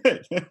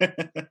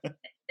 fine. Um,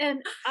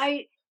 and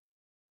I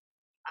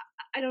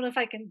don't know if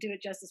I can do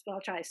it justice, but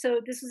I'll try. So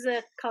this was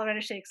a Colorado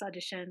Shakes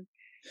audition,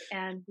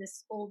 and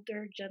this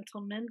older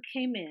gentleman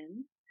came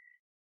in,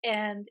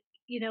 and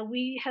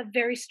we have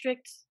very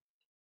strict.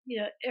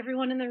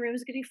 Everyone in the room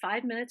is getting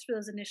 5 minutes for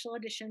those initial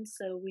auditions.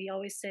 So we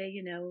always say,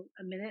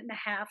 a minute and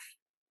a half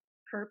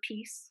per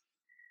piece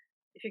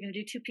if you're going to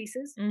do two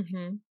pieces.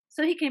 Mhm.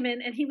 So he came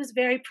in and he was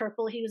very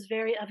purple. He was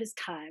very of his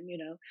time,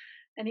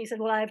 and he said,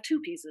 "Well, I have two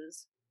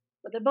pieces,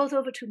 but they're both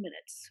over 2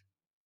 minutes.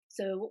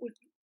 So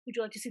would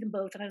you like to see them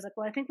both?" And I was like,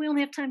 "Well, I think we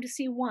only have time to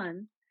see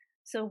one.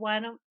 So why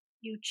don't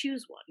you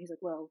choose one?" He's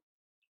like, "Well,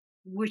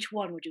 which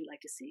one would you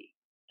like to see?"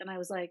 And I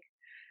was like,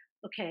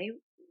 "Okay,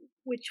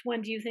 which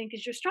one do you think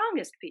is your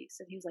strongest piece?"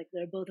 And he was like,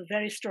 "They're both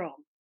very strong."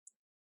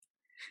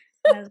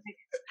 And I was like,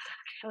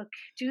 "Okay,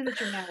 do the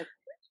dramatic.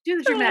 Do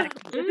the dramatic."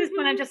 At this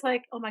point, I'm Mhm. just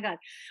like, "Oh my god!"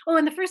 Oh,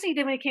 and the first thing he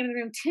did when he came in the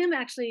room,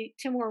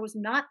 Tim Moore was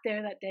not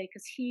there that day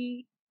because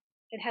he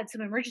had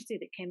some emergency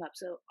that came up.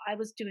 So I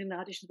was doing the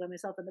auditions by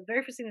myself. And the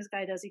very first thing this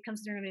guy does, he comes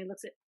in the room and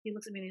he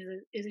looks at me and he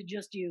says, "Is it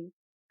just you?"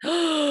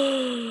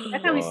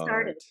 That's how he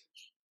started.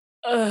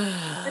 What?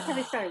 That's how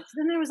he started. So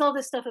then there was all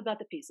this stuff about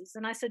the pieces,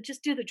 and I said,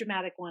 "Just do the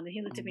dramatic one." And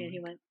he looked Oh at me and my he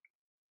went,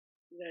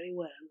 "Very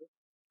well."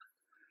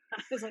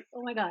 I was like,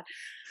 "Oh my god!"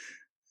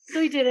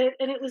 So he did it,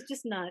 and it was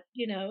just not,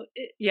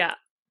 Yeah.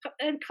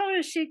 And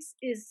Colorado Shakes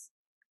is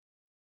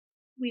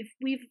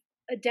we've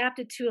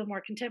adapted to a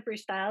more contemporary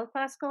style of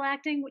classical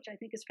acting, which I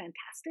think is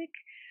fantastic.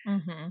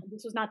 Mhm. And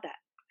this was not that.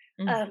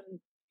 Mm.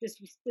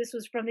 This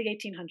was from the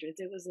 1800s.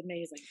 It was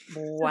amazing. So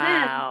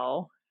then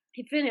Wow.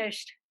 he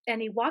finished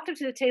and he walked up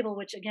to the table,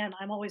 which again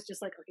I'm always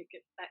just like, okay,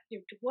 get back,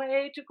 you're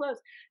way too close.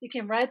 He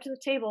came right up to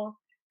the table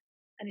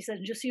and he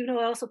said, "Just so you know,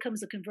 it also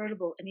comes a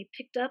convertible." And he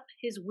picked up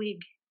his wig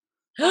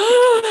off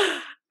the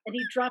table and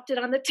he dropped it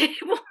on the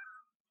table.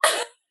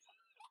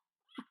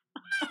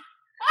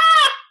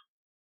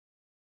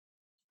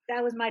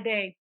 That was my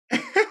day.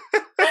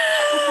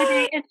 My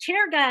day. And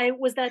Chair Guy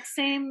was that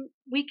same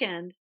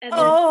weekend. And then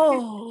I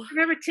Oh.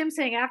 remember Tim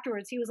saying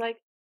afterwards, he was like,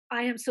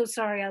 "I am so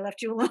sorry I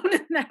left you alone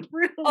in that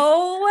room."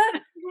 Oh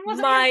It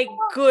wasn't your my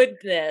fault.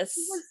 goodness.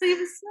 He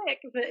was sick.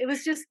 But it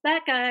was just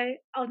that guy.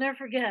 I'll never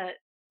forget.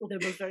 Well, they're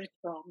both very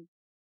strong.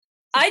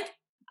 So I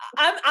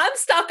I'm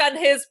stuck on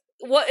his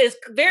what is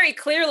very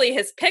clearly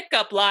his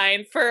pickup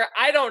line for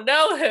I don't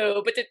know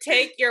who, but to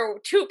take your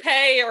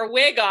toupee or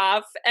wig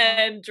off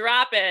and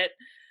drop it.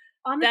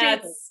 on the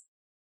table. That's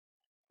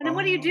And then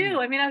what do you Oh, do?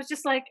 I mean, I was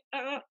just like,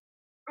 uh.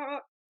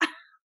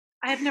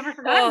 I have never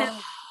forgotten him.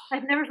 oh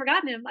I've never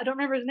forgotten him. I don't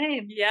remember his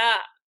name. yeah.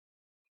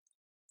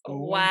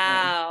 oh my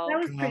That Wow.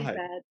 was pretty God.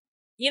 bad.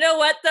 You know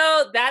what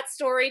though? That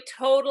story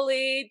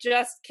totally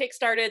just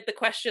kickstarted the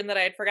question that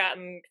I had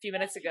forgotten a few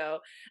minutes ago.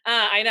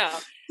 I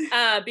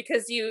know,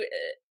 because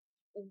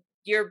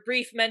your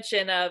brief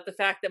mention of the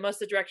fact that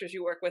most of the directors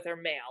you work with are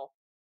male.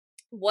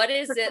 What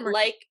is For it commercial.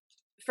 like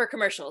for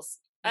commercials?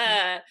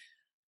 Mhm.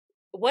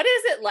 what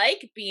is it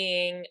like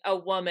being a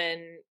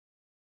woman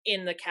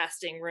in the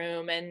casting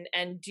room,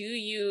 and do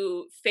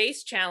you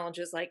face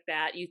challenges like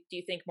that, do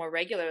you think, more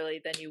regularly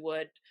than you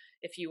would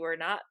if you were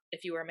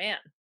a man?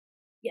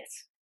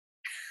 Yes.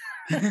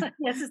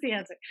 Yes is the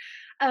answer.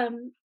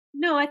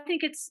 No, I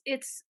think it's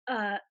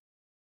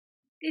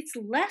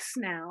less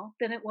now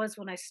than it was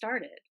when I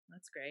started.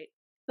 That's great.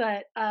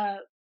 But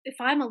if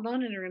I'm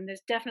alone in a room,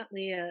 there's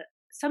definitely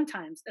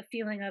sometimes a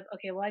feeling of,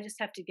 okay, well, I just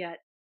have to get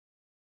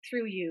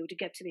through you to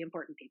get to the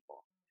important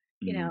people,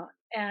 you Mhm. know.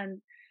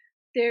 And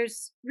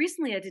there's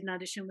recently I did an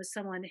audition with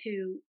someone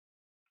who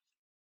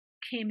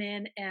came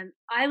in, and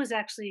I was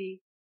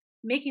actually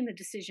making the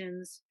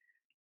decisions,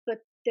 but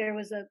there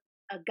was a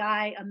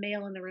guy, a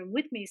male in the room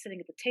with me, sitting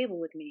at the table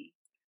with me,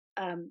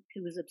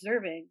 who was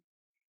observing.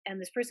 And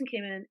this person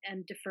came in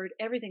and deferred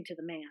everything to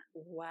the man,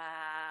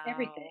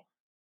 everything. Wow.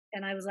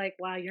 And I was like,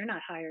 wow, you're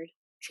not hired.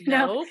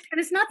 Nope. And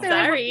it's not that I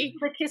want Sorry.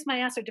 people to kiss my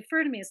ass or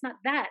defer to me. It's not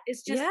that.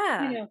 It's just,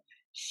 Yeah.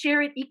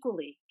 share it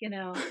equally,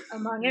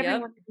 among Yep.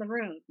 everyone in the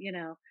room.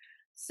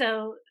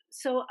 So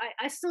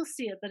I still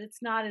see it, but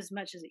it's not as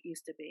much as it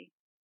used to be.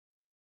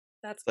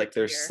 That's It's good like to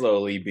they're hear.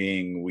 slowly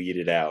being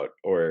weeded out,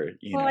 or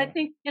Well, I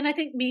think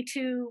Me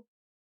Too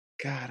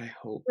God, I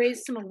hope.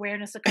 raised some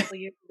awareness a couple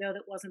years ago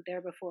that wasn't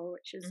there before,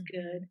 which is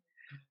good.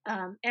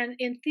 Mhm. And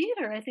in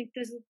theater, I think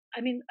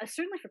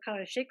certainly for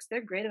Color Shakes,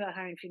 they're great about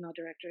hiring female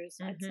directors.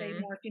 I'd say Mhm.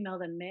 more female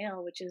than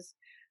male, which is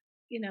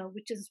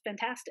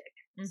fantastic.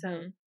 So,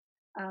 Mhm.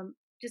 um,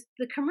 just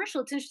the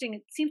commercial, it's interesting.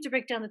 It seems to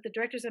break down that the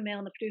directors are male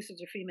and the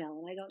producers are female.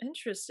 And I don't,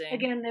 Interesting.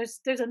 again, there's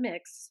a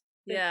mix,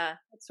 but Yeah.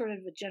 that's sort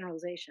of a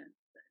generalization.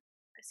 But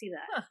I see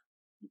that. Huh.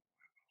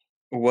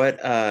 What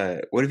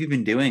have you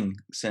been doing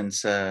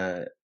since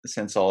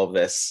all of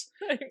this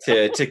I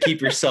to know.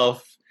 keep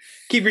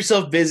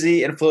yourself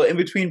busy and flow in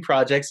between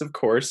projects, of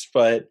course,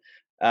 but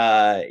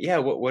yeah,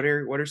 what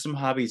are some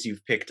hobbies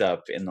you've picked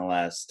up in the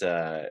last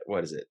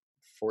what is it,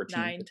 14,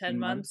 9, 10 15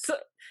 months?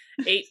 months.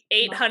 Eight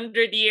eight Well,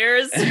 hundred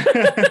years.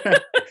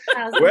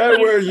 thousands Where of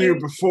were you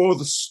years. before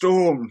the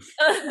storm?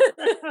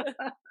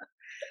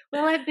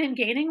 Well, I've been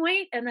gaining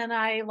weight, and then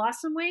I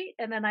lost some weight,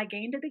 and then I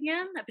gained it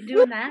again. I've been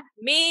doing that.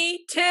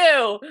 Me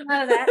too.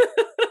 None of that.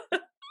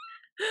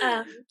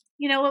 Um,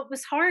 what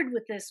was hard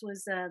with this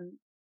was,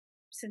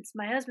 since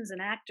my husband's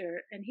an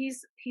actor, and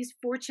he's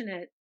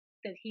fortunate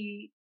that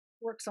he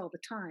works all the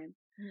time.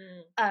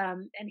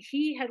 Mm. And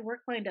he had work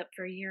lined up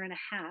for a year and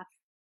a half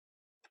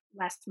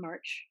last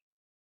March,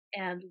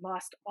 and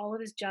lost all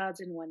of his jobs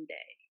in one day.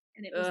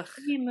 And it was Ugh.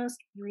 the most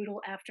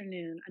brutal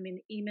afternoon. I mean,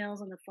 the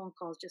emails and the phone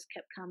calls just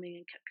kept coming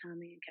and kept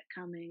coming and kept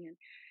coming,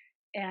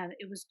 and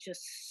it was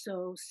just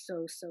so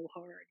so so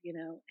hard.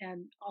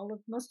 And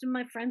most of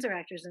my friends are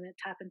actors, and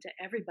it's happened to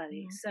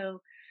everybody. Mm.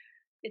 So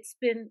it's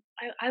been,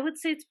 I would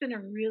say it's been a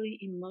really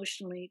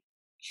emotionally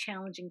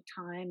challenging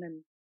time.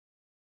 And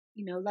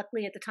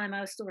luckily at the time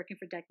I was still working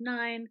for Deck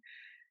Nine,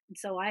 and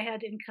so I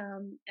had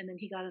income, and then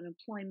he got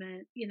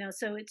unemployment.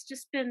 So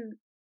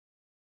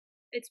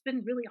it's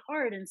been really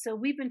hard. And so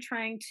we've been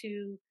trying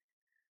to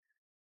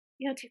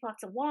take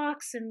lots of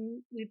walks,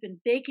 and we've been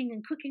baking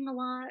and cooking a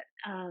lot.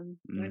 Learned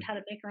Mm. how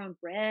to make our own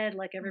bread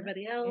like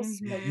everybody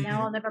else, but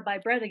now I'll Mhm. never buy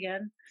bread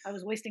again. I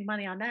was wasting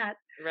money on that.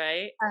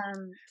 Right.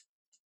 um,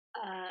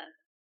 uh,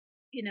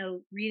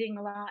 Reading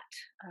a lot.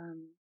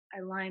 I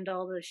lined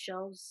all the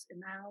shelves in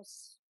the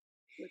house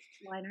with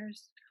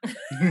liners.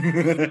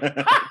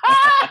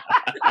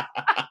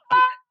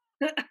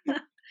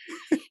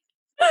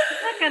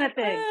 That kind of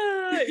thing.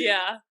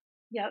 Yeah.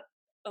 Yep.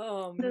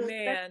 Oh So that's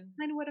man.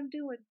 kind of what I'm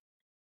doing.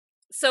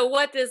 So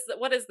what is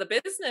the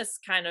business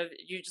kind of,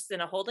 you just in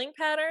a holding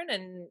pattern,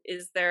 and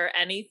is there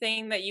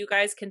anything that you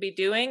guys can be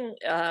doing,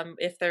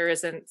 if there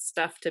isn't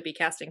stuff to be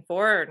casting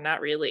for, or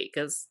not really,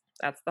 because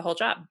that's the whole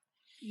job?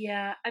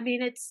 Yeah, I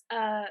mean,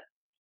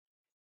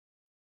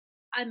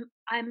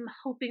 I'm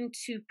hoping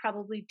to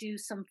probably do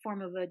some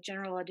form of a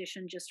general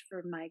audition just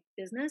for my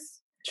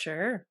business,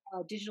 Sure.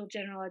 digital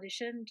general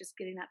audition, just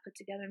getting that put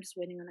together. I'm just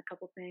waiting on a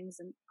couple things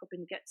and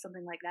hoping to get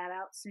something like that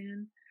out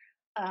soon.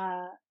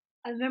 Uh,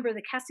 I remember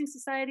the Casting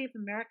Society of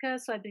America,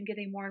 so I've been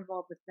getting more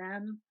involved with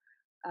them.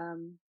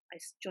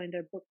 Joined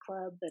their book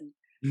club, and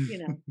you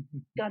know,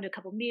 gone to a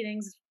couple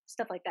meetings,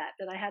 stuff like that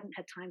I hadn't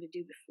had time to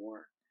do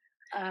before.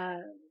 Uh,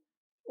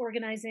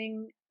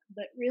 Organizing,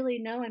 but really,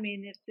 no. I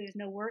mean, if there's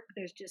no work,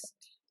 there's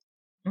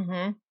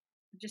Mhm. I'm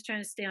just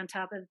trying to stay on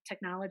top of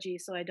technology,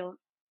 so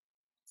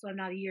I'm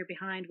not a year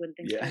behind when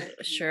things Yeah.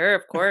 start. Sure,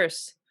 of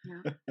course.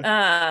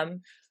 Yeah.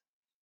 Um,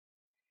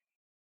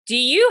 do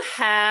you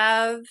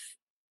have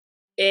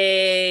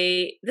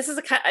this is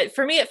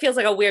for me, it feels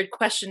like a weird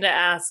question to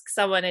ask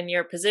someone in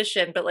your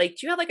position, but, like, do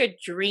you have, like, a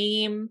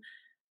dream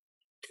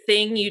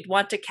thing you'd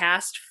want to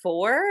cast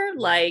for?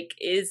 Like,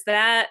 is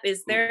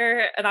Ooh.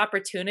 there an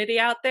opportunity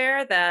out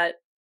there that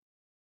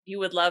you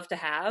would love to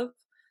have?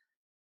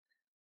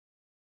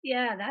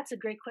 Yeah, that's a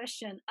great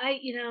question.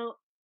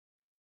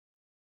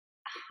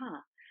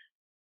 Huh.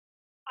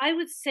 I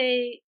would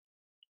say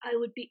I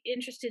would be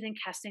interested in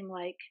casting,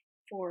 like,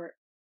 for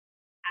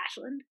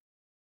Ashland.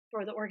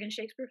 for the Oregon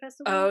Shakespeare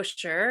Festival. Oh,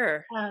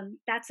 sure.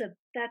 That's a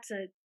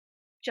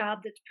job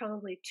that's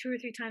probably 2 or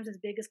 3 times as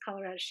big as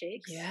Colorado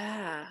Shakes.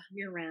 Yeah.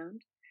 Year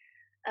round.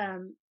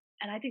 And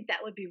I think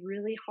that would be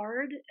really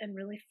hard and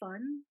really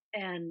fun.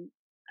 And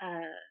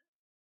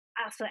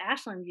also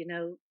Ashland,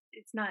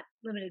 it's not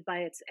limited by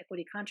its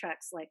equity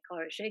contracts like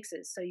Colorado Shakes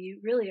is. So you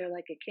really are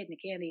like a kid in a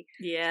candy.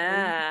 Yeah. So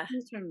you can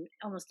choose from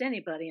almost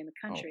anybody in the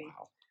Oh, country.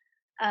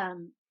 wow.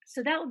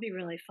 So that would be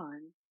really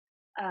fun.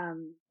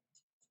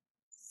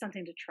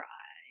 Something to try.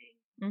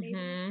 Maybe.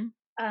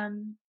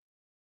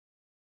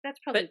 That's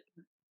probably. But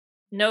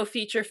no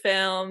feature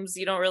films.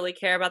 You don't really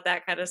care about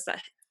that kind of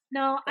stuff.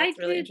 No, That's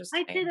really I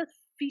interesting. did a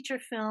feature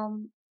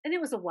film, and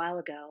it was a while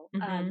ago.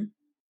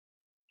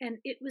 And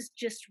it was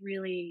just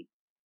really,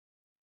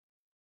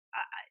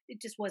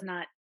 it just was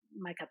not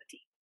my cup of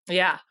tea.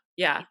 Yeah.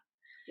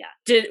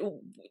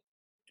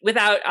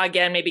 Without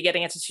again maybe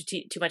getting into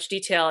too much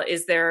detail,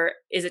 is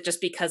it just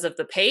because of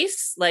the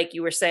pace, like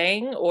you were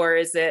saying, or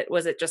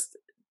was it just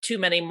too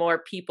many more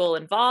people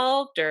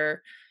involved,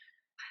 or?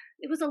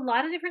 It was a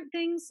lot of different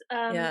things.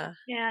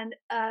 And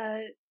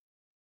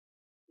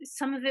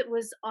some of it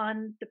was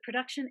on the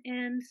production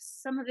end.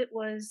 Some of it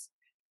was,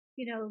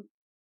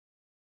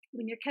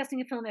 when you're casting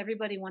a film,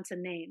 everybody wants a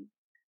name,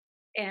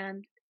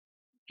 and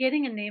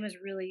getting a name is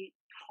really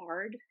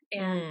hard.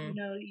 And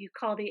you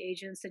call the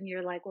agents and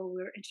you're like, well,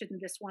 we're interested in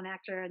this one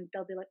actor, and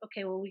they'll be like,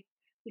 okay, well, we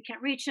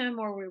can't reach him,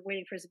 or we're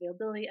waiting for his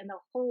availability, and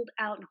they'll hold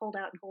out and hold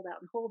out and hold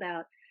out and hold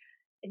out.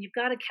 And you've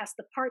got to cast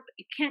the part, but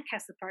you can't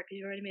cast the part because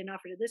you've already made an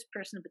offer to this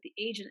person, but the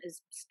agent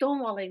is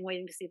stonewalling,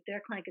 waiting to see if their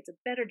client gets a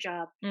better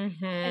job.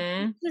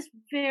 And it's just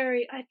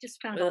I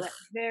just found all that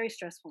very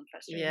stressful and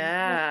frustrating.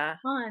 Yeah. It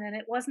wasn't fun, and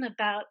it wasn't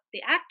about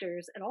the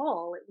actors at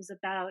all. It was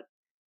about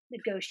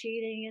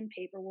negotiating and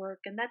paperwork,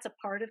 and that's a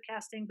part of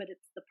casting, but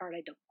it's the part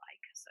I don't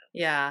like. So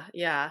yeah,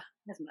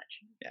 as much.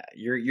 Yeah,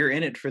 you're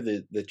in it for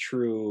the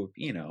true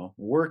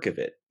work of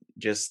it.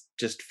 Just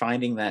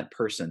finding that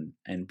person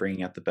and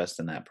bringing out the best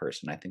in that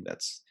person. I think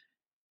that's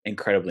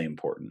incredibly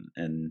important.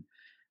 And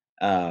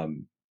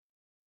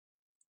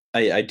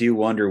I do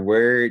wonder,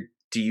 where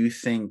do you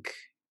think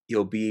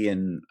you'll be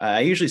in?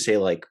 I usually say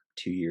like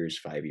 2 years,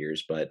 5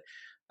 years, but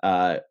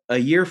a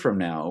year from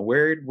now,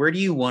 where do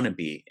you want to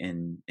be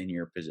in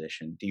your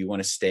position? Do you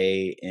want to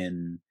stay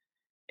in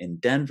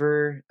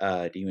Denver?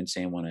 Do you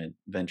want to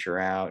venture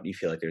out? Do you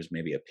feel like there's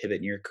maybe a pivot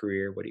in your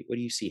career? What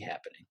do you see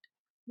happening?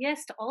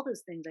 Yes to all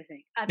those things, I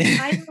think. I mean,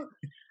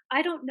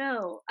 I don't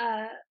know.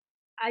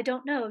 I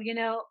don't know.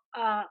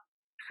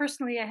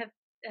 Personally, I have,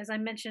 as I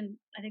mentioned,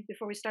 I think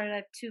before we started, I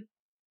have 2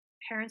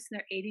 parents in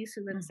their 80s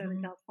who live in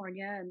Southern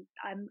California, and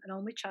I'm an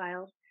only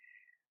child.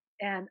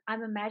 And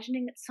I'm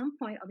imagining at some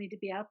point I'll need to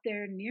be out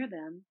there near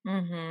them.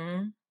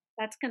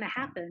 That's going to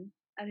happen.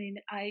 I mean,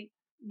 I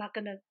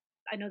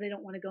know they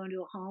don't want to go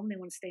into a home. They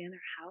want to stay in their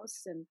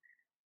house. And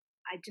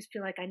I just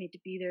feel like I need to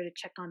be there to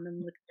check on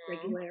them with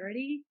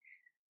regularity.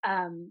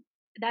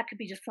 That could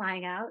be just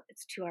flying out.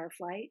 It's a 2-hour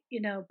flight,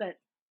 but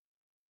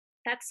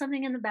that's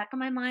something in the back of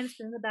my mind. It's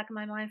been in the back of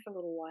my mind for a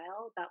little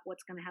while about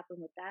what's going to happen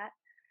with that.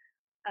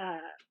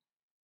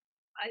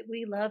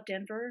 We love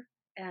Denver,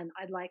 and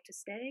I'd like to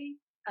stay.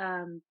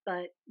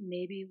 But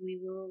maybe we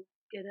will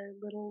get a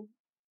little,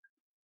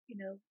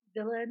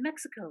 villa in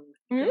Mexico.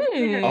 I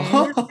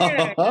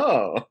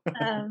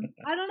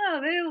don't know.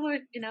 Maybe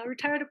we'll,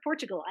 retire to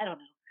Portugal. I don't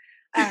know.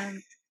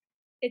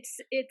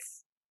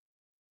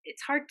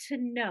 It's hard to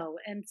know.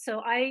 And so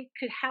I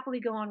could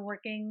happily go on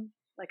working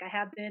like I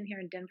have been here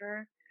in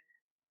Denver.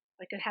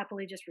 I could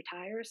happily just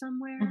retire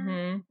somewhere.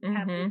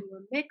 Happily do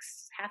a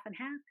mix, half and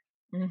half.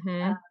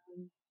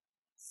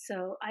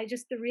 So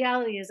the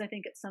reality is, I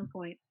think at some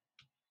point,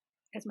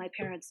 as my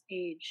parents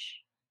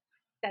age,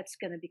 that's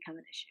going to become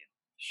an issue.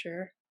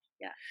 Sure.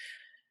 Yeah.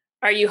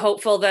 Are you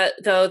hopeful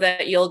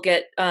that you'll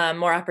get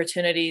more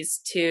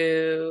opportunities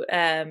to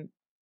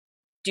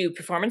do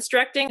performance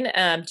directing?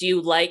 Do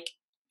you like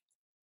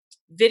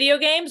video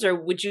games,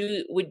 or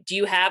do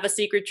you have a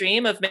secret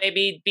dream of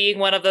maybe being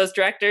one of those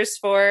directors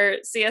for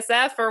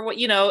CSF, or what,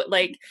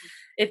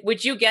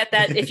 would you get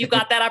that, if you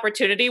got that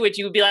opportunity, would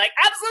you be like,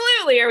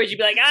 absolutely, or would you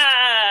be like,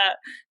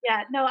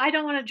 Yeah, no, I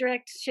don't want to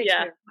direct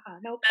Shakespeare.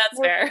 Nope. That's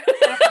fair.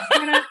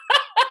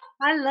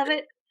 I love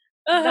it.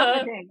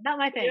 Not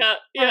my thing.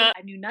 Yeah.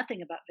 I knew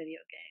nothing about video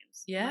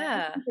games. Yeah.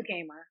 My husband's a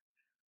gamer.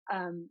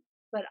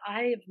 But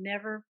I have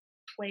never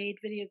played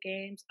video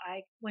games.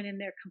 I went in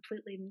there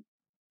completely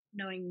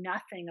knowing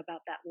nothing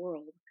about that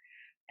world.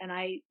 And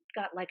I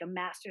got like a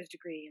master's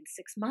degree in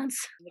 6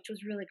 months, which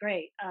was really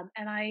great.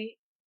 And I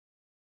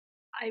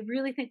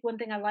really think one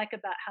thing I like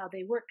about how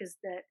they work is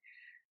that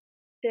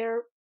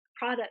their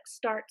product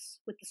starts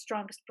with the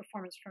strongest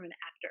performance from an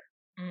actor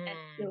and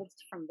builds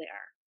from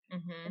there.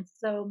 And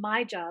so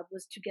my job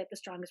was to get the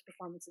strongest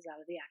performances out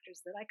of the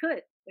actors that I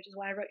could, which is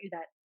why I wrote you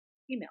that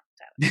email,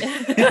 Tyler.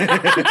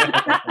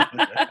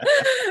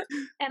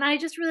 And I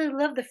just really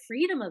love the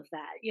freedom of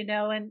that,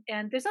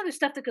 and there's other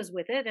stuff that goes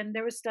with it. And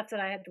there was stuff that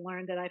I had to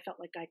learn that I felt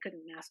like I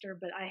couldn't master,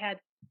 but I had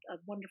a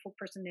wonderful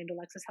person named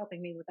Alexis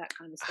helping me with that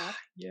kind of stuff.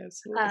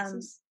 Yes.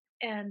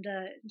 and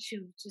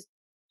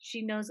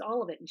she knows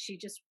all of it, and she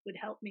just would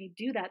help me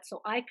do that,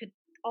 so I could.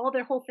 All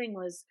their whole thing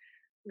was,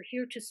 we're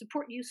here to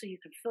support you so you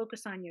can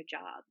focus on your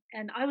job.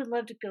 And I would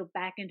love to go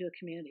back into a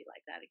community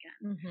like that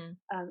again.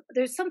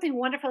 There's something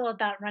wonderful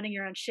about running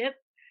your own ship,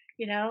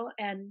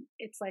 and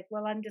it's like,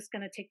 well, I'm just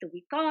going to take the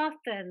week off,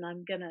 and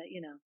I'm going to,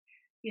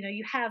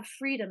 you have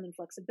freedom and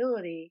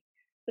flexibility,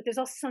 but there's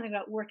also something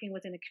about working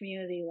within a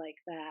community like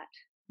that,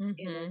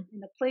 in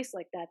a place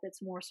like that,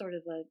 that's more sort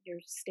of your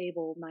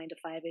stable 9 to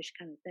 5-ish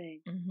kind of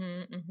thing.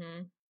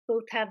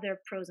 Both have their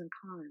pros and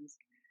cons.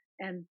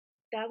 And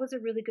that was a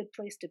really good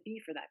place to be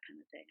for that kind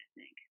of thing, I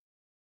think.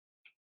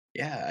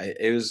 Yeah,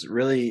 it was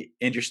really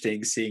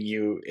interesting seeing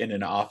you in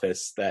an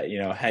office that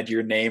had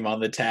your name on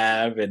the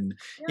tab, and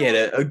you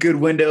had a good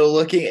window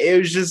looking. It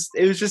was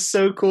just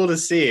so cool to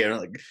see. And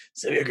like,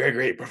 so you're a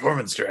great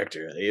performance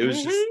director. It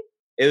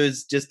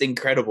was just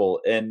incredible,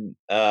 and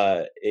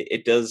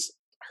it does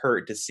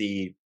hurt to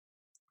see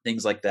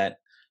things like that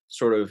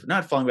sort of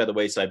not falling by the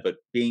wayside, but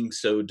being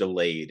so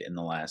delayed in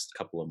the last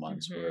couple of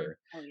months, where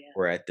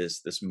we're at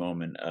this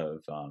moment of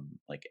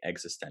like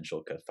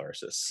existential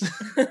catharsis.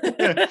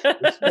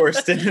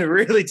 Forced into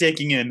really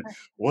taking in,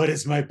 what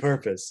is my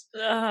purpose?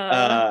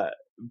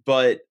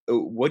 But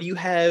what do you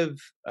have,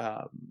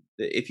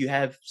 if you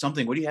have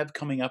something, what do you have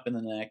coming up in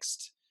the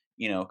next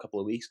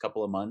couple of weeks,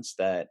 couple of months,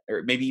 that,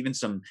 or maybe even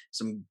some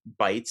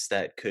bites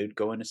that could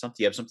go into something?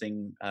 Do you have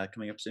something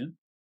coming up soon?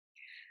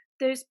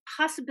 There's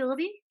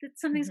possibility that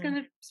something's going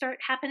to start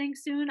happening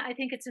soon. I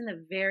think it's in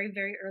the very,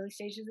 very early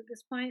stages at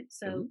this point,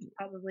 so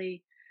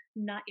probably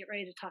not yet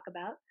ready to talk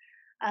about.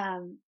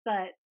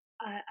 But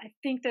I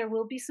think there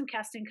will be some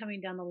casting coming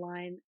down the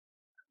line,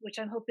 which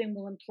I'm hoping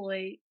will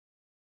employ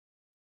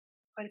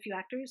quite a few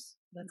actors.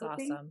 That's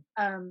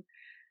awesome.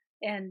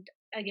 And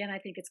again, I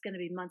think it's going to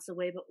be months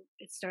away, but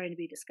it's starting to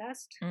be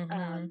discussed,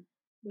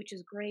 which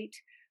is great.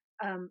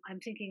 I'm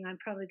thinking I'm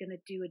probably going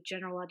to do a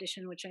general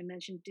audition, which I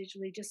mentioned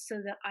digitally, just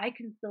so that I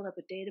can build up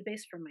a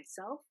database for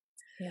myself.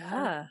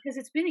 Yeah. Because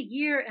it's been a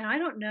year, and I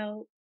don't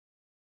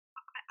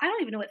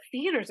even know what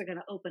theaters are going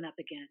to open up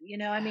again.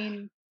 I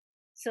mean,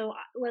 so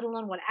let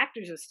alone what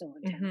actors are still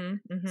in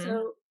town.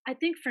 So I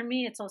think for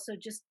me, it's also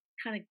just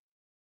kind of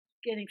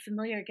getting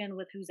familiar again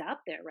with who's out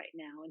there right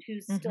now, and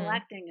who's still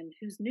acting, and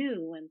who's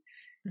new,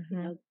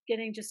 and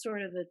getting just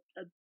sort of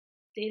a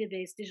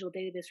digital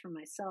database for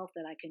myself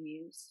that I can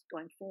use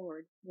going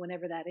forward,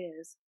 whenever that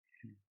is.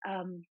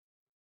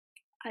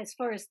 As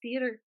far as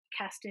theater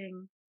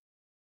casting,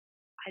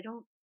 I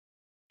don't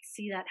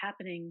see that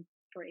happening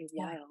for a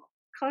while.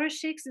 Color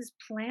Shakes is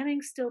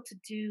planning still to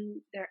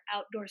do their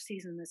outdoor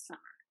season this summer.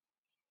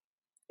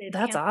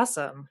 That's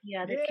awesome.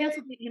 Yeah, they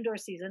canceled the indoor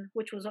season,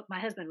 which was what my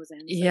husband was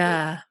in.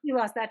 So he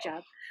lost that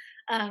job.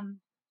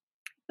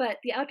 But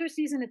the outdoor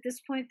season, at this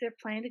point, they're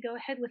planning to go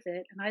ahead with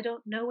it, and I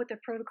don't know what their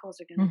protocols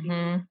are going to be. I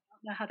don't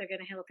know how they're going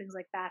to handle things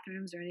like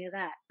bathrooms or any of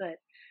that. But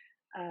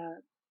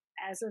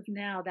as of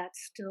now,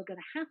 that's still going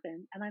to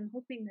happen, and I'm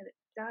hoping that it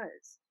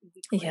does.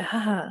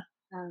 Yeah.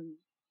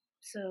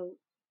 So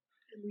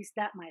at least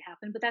that might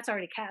happen. But that's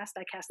already cast.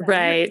 I cast that.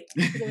 Right.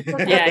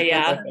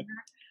 Yeah.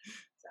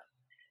 So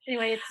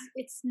anyway,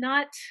 it's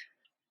not.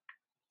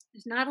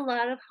 There's not a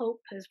lot of hope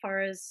as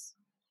far as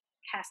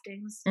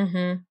castings.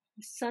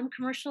 Some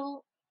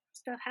commercial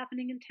stuff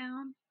happening in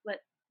town, but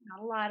not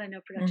a lot. I know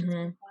production's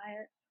been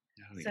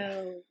quiet.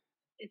 So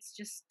it's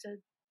just to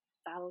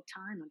follow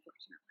time,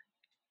 unfortunately.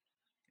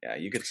 Yeah,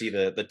 you could see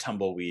the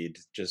tumbleweed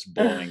just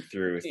blowing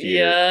through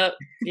theater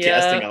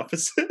casting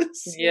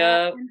offices.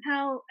 And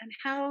how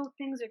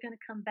things are going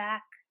to come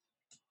back.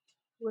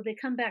 Will they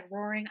come back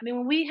roaring? I mean,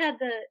 when we had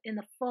in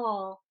the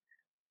fall,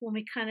 when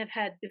we kind of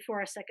had before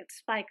our second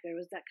spike, there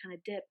was that kind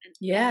of dip, and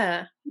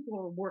people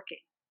were working.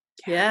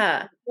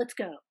 Let's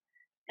go.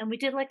 And we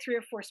did like 3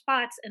 or 4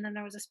 spots, and then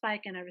there was a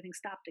spike and everything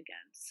stopped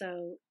again.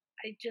 So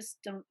I just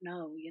don't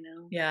know,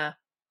 Yeah.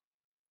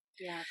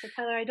 So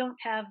Tyler, I don't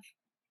have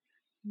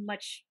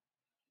much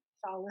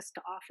solace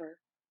to offer.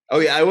 Oh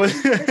yeah, I was.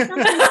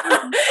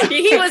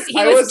 he was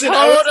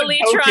totally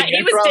trying.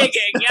 He was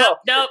digging.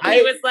 Nope.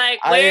 He was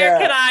like, "Where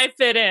can I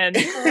fit in?"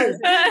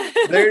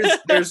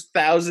 there's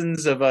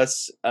thousands of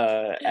us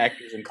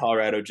actors in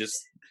Colorado. Just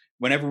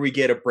whenever we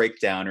get a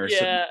breakdown or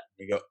something,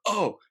 we go,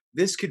 "Oh,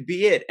 this could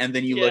be it." And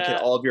then you look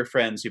at all of your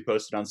friends who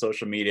posted on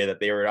social media that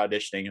they were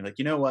auditioning, and like,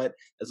 you know what?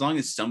 As long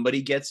as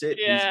somebody gets it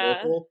who's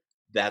local,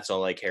 that's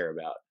all I care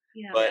about.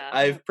 But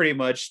I've pretty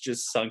much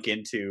just sunk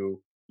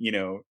into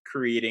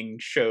creating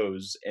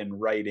shows and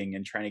writing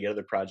and trying to get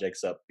other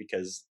projects up,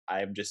 because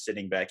I'm just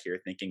sitting back here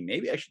thinking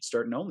maybe I should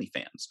start an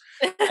OnlyFans.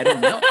 I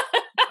don't know.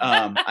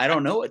 I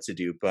don't know what to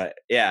do, but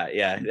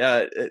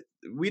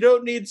we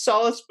don't need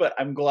solace, but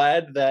I'm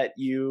glad that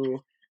you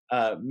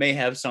may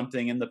have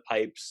something in the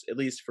pipes, at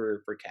least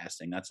for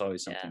casting. That's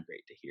always something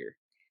great to hear.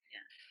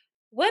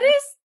 What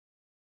is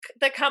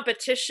the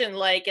competition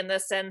like in the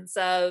sense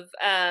of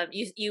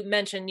you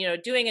mentioned, you know,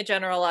 doing a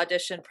general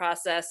audition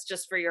process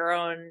just for your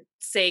own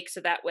sake, so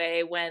that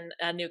way when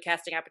a new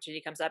casting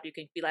opportunity comes up you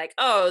can be like,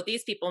 oh,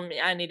 these people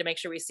I need to make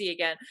sure we see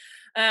again.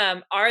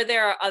 Are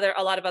there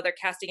a lot of other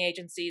casting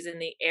agencies in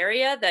the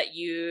area that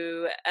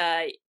you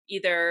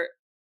either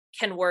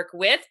can work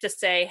with to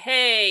say,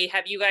 hey,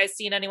 have you guys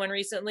seen anyone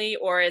recently,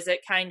 or is it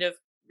kind of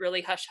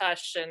really hush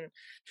hush and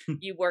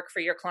you work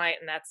for your client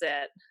and that's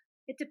it?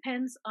 It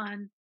depends.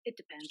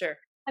 Sure.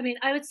 I mean,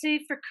 I would say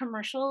for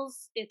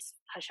commercials, it's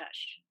hush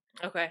hush.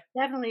 Okay.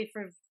 Definitely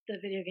for the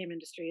video game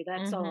industry,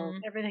 that's all.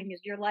 Everything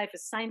is, your life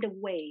is signed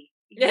away.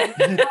 You Yeah.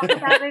 talk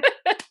about it.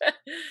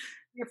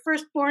 Your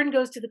firstborn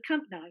goes to the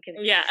company. No, I'm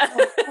kidding. Yeah.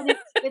 And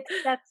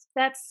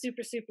that's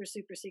super, super,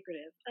 super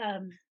secretive.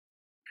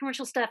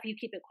 Commercial stuff, you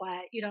keep it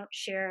quiet. You don't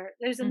share.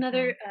 There's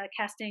another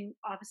casting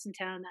office in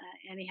town,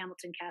 Annie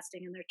Hamilton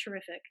Casting, and they're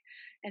terrific.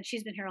 And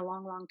she's been here a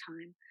long, long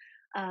time.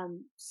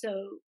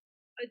 So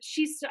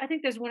I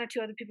think there's one or two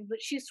other people, but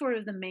she's sort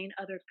of the main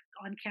other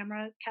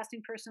on-camera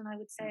casting person, I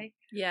would say.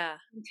 Yeah.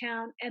 In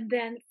town. And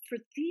then for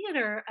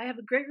theater, I have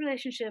a great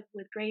relationship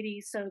with Grady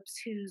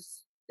Soaps,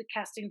 who's the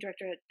casting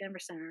director at Denver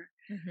Center.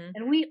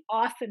 And we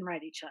often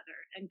write each other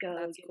and go,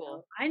 That's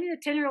cool. I need a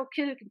 10-year-old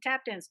kid who can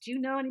tap dance. Do you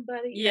know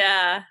anybody?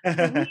 Yeah. We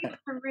have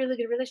a really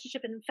good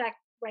relationship. And in fact,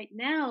 right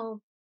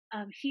now,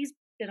 he's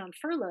been on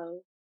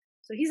furlough.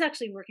 So he's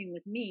actually working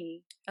with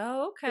me.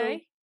 Oh, okay.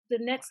 So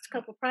the next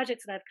couple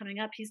projects that I have coming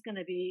up, he's going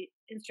to be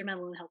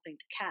instrumental in helping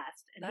to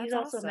cast. And he's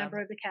also a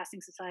member of the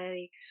Casting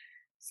Society.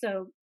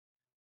 So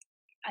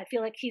I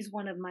feel like he's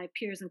one of my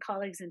peers and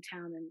colleagues in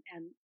town,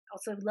 and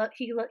also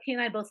he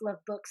and I both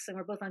love books, and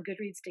we're both on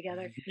Goodreads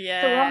together.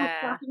 Yeah. So we're always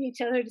talking to each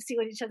other to see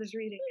what each other's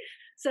reading.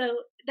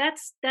 So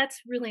that's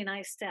really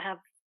nice to have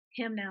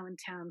him now in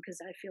town,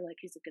 because I feel like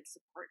he's a good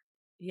support.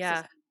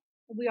 Yeah. System.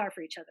 We are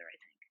for each other, I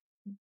think.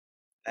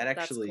 That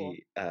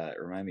actually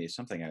reminded me of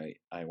something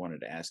I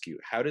wanted to ask you.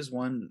 How does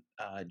one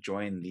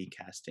join the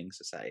Casting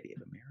Society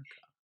of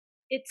America?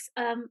 It's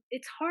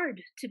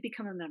hard to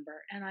become a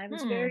member, and I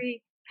was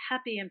very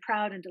happy and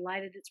proud and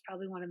delighted. It's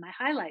probably one of my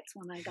highlights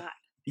when I got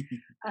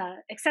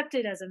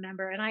accepted as a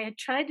member. And I had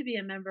tried to be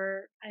a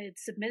member. I had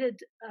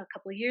submitted a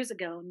couple of years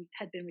ago and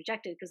had been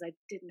rejected because I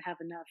didn't have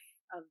enough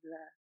of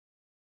the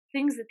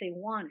things that they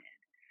wanted.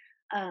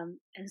 And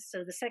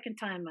so the second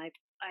time I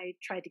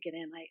tried to get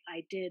in,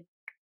 I did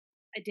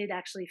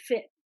actually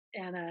fit.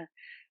 And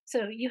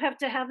so you have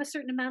to have a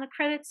certain amount of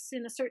credits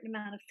in a certain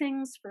amount of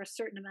things for a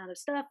certain amount of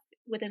stuff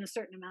within a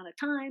certain amount of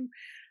time.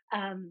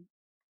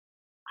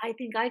 I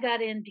think I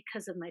got in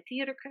because of my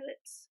theater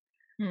credits.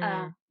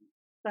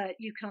 But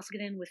you can also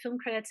get in with film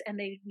credits, and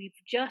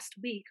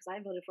because I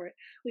voted for it,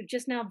 we've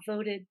just now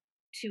voted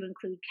to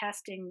include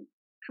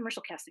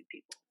commercial casting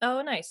people.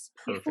 Oh, nice.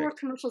 Before,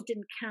 commercials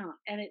didn't count,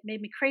 and it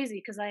made me crazy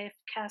because I have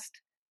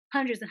cast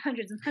hundreds and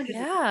hundreds and hundreds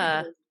of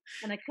commercials,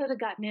 and I could have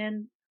gotten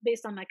in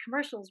based on my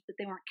commercials, but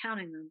they weren't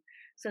counting them.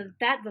 So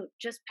that vote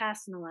just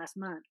passed in the last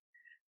month,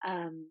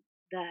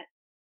 that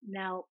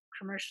now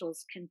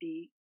commercials can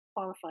be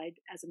qualified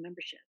as a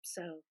membership.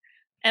 So,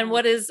 and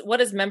what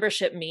does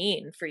membership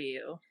mean for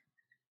you?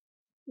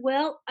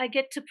 Well, I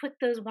get to put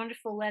those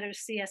wonderful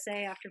letters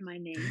CSA after my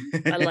name.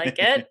 I like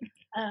it.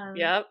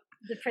 Yep.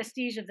 The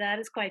prestige of that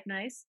is quite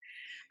nice.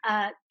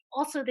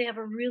 Also, they have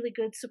a really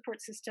good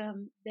support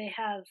system. They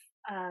have,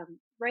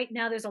 right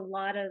now, there's a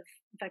lot of,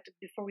 in fact,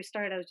 before we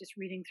started, I was just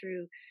reading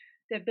through,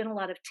 there have been a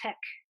lot of tech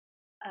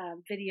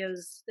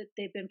videos that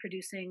they've been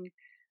producing,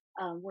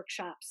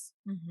 workshops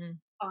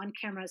on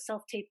camera,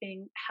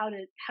 self-taping, how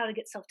to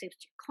get self-tapes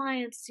to your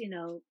clients,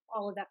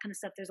 all of that kind of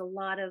stuff. There's a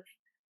lot of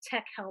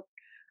tech help.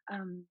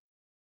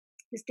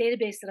 This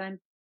database that I'm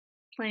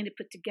planning to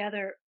put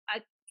together,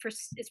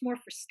 it's more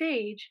for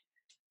stage.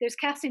 There's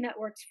casting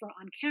networks for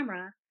on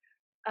camera,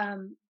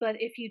 but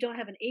if you don't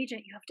have an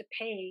agent, you have to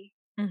pay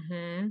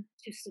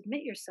to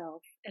submit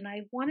yourself. And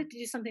I wanted to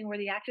do something where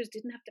the actors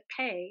didn't have to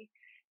pay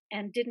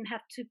and didn't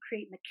have to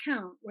create an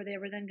account where they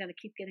were then going to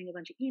keep getting a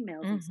bunch of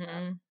emails and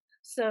stuff.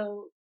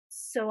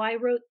 So I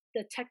wrote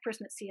the tech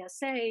person at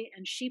CSA,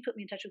 and she put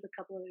me in touch with a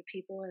couple other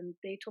people, and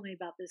they told me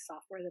about this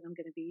software that I'm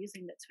going to be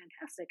using that's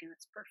fantastic, and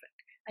it's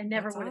perfect. I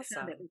never would have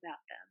found it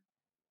without them.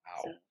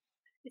 Wow. So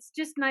it's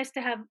just nice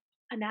to have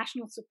a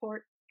national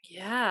support.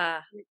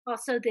 Yeah.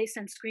 Also, they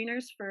send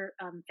screeners for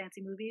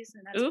fancy movies,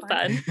 and that's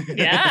fun.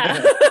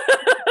 Yeah.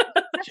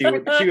 She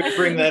would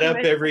bring that up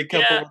every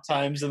couple of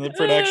times in the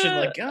production,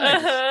 like,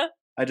 guys,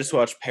 I just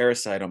watched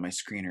Parasite on my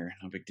screener.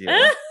 No big deal.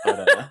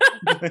 But,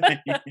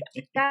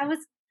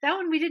 that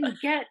one we didn't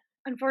get,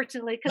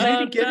 unfortunately, because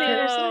it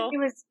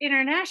was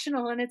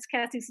international, and it's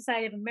Casting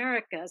Society of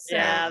America. So,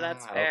 yeah,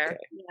 that's fair. Okay.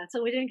 Yeah,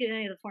 so we didn't get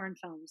any of the foreign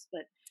films,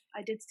 but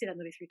I did see that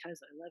movie 3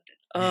 times. I loved it.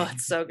 Oh,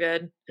 it's so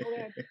good.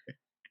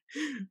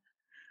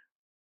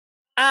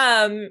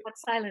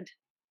 What's silent?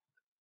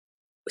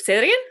 Say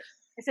that again?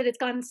 I said it's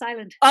gone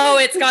silent. Oh,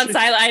 it's gone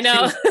silent. I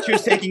know. She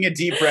was taking a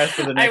deep breath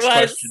for the next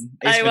question.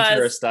 Ace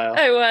Ventura style.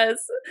 I was.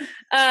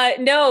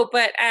 No,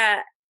 but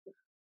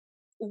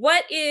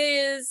what's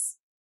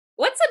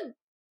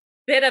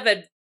bit of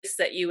advice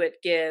that you would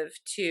give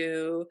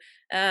to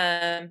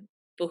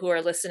people who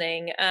are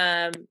listening,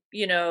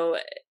 you know,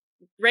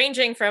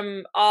 ranging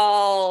from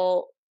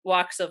all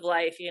walks of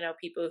life, you know,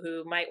 people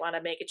who might want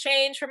to make a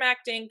change from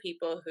acting,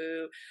 people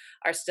who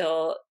are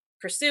still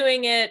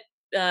pursuing it,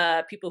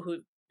 people who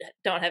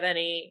don't have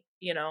any,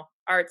 you know,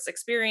 arts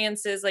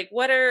experiences. Like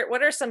what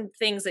are some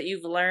things that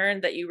you've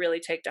learned that you really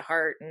take to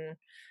heart and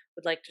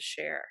would like to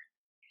share?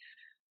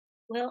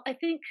 Well, I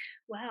think,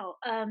 wow,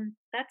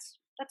 that's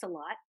a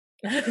lot.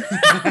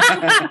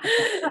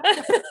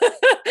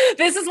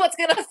 This is what's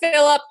gonna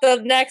fill up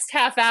the next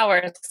half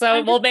hour. So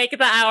I'm we'll just make it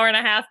the hour and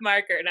a half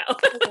marker now.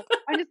 okay.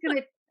 I'm just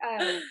gonna.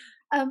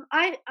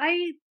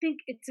 I think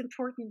it's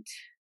important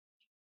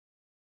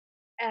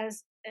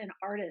as an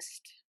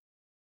artist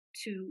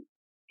to,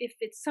 if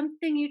it's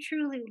something you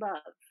truly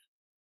love,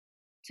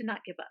 to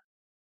not give up,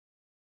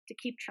 to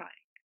keep trying.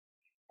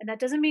 And that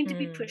doesn't mean to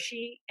be Mm,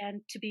 pushy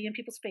and to be in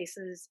people's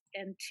faces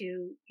and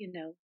to,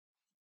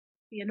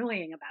 be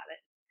annoying about it.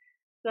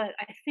 But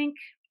I think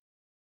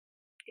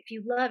if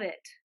you love it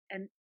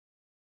and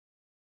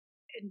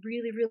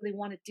really, really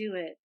want to do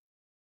it,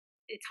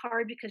 it's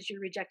hard because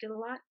you're rejected a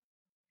lot.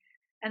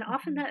 And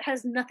often mhm, that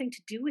has nothing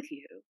to do with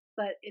you,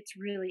 but it's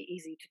really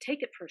easy to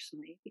take it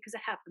personally because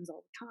it happens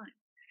all the time.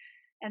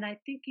 And I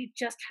think you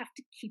just have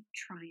to keep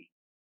trying.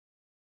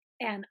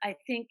 And I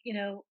think,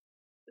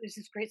 there's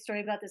this great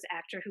story about this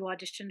actor who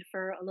auditioned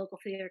for a local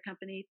theater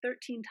company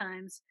 13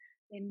 times.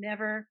 They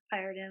never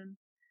hired him.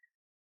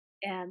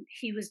 And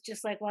he was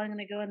just like, well, I'm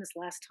going to go in this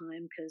last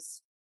time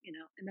because,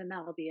 and then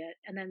that'll be it.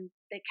 And then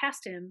they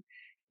cast him.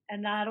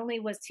 And not only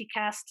was he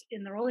cast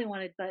in the role he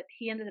wanted, but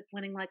he ended up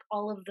winning like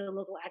all of the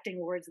local acting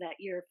awards that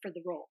year for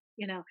the role.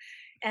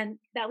 And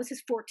that was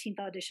his 14th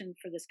audition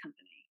for this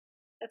company.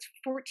 That's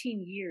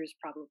 14 years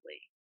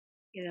probably,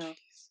 you know,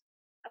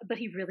 but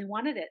he really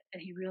wanted it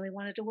and he really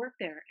wanted to work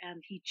there.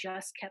 And he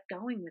just kept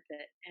going with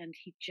it and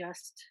he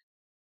just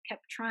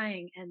kept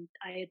trying. And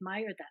I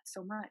admired that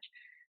so much.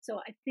 So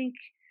I think,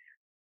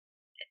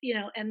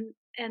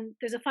 and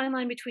there's a fine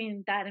line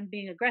between that and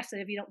being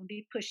aggressive. You don't want to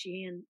be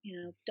pushy and,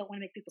 don't want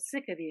to make people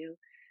sick of you.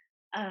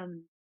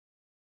 um,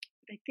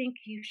 I think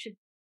you should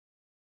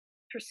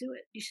pursue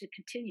it. You should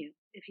continue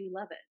if you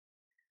love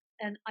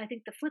it. And I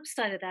think the flip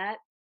side of that,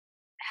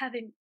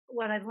 having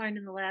what I've learned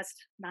in the last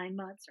 9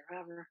 months or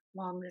however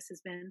long this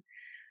has been,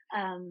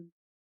 um,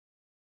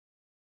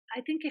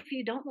 I think if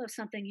you don't love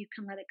something, you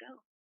can let it go.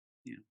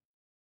 Yeah.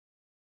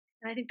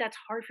 And I think that's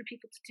hard for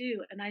people to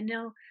do. And I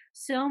know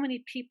so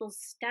many people's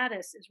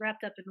status is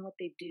wrapped up in what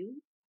they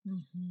do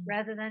mhm,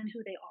 rather than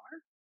who they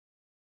are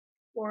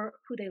or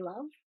who they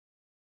love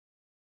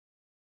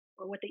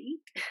or what they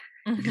eat.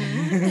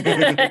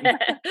 mhm.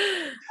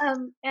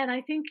 And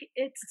I think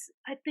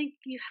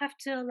you have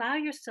to allow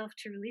yourself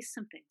to release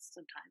some things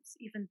sometimes,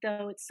 even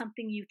though it's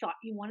something you thought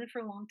you wanted for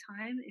a long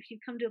time. If you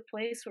come to a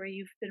place where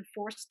you've been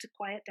forced to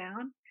quiet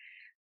down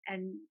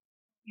and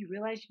you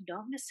realize you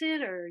don't miss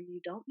it or you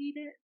don't need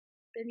it,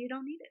 then you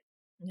don't need it.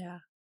 Yeah.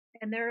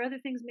 And there are other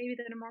things maybe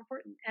that are more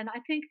important. And I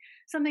think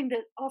something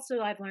that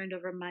also I've learned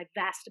over my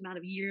vast amount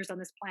of years on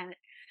this planet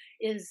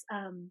is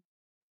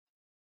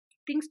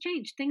things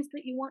change, things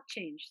that you want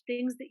change,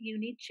 things that you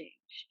need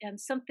change. And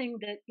something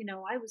that,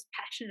 I was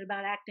passionate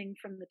about acting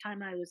from the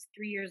time I was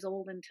 3 years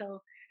old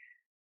until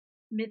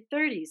mid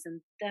 30s.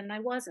 And then I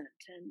wasn't.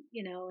 And,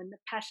 and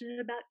passionate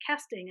about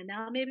casting. And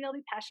now maybe I'll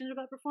be passionate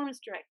about performance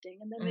directing.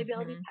 And then maybe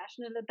I'll be Mhm.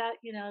 passionate about,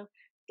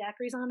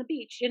 daiquiris on the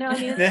beach. I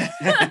mean,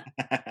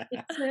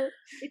 it's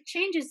it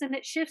changes and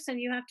it shifts and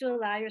you have to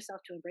allow yourself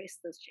to embrace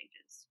those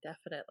changes.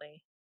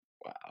 Definitely.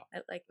 Wow. I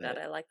like that.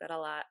 That I like that a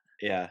lot.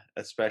 yeah,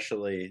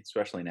 especially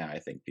now, I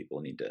think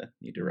people need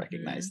to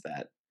recognize Mhm,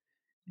 that.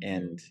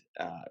 And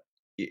mhm.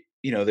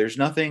 uh there's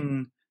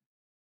nothing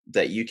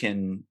that you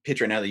can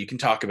pitch right now that you can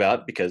talk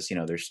about because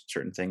there's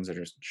certain things that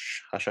are just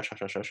hush hush hush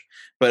hush hush.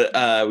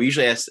 But we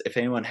usually ask if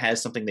anyone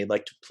has something they'd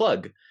like to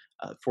plug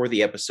for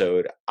the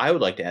episode. I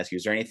would like to ask you: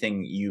 is there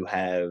anything you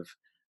have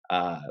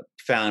uh,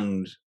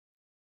 found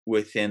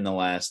within the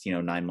last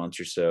 9 months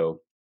or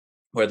so,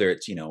 whether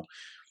it's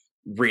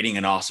reading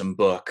an awesome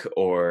book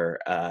or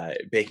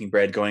baking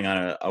bread, going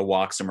on a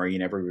walk somewhere you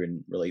never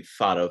even really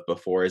thought of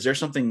before? Is there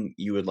something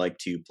you would like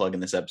to plug in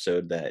this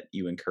episode that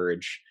you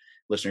encourage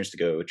listeners to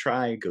go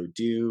try, go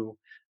do?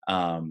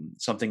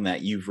 Something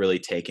that you've really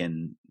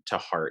taken to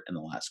heart in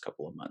the last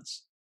couple of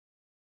months?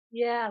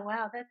 Yeah,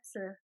 wow, that's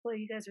well,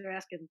 you guys are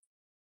asking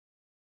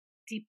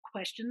deep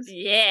questions.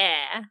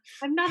 Yeah.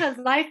 I'm not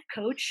a life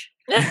coach.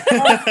 Um,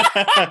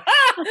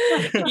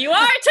 I You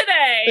are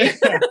today.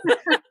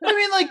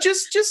 mean, like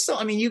just so,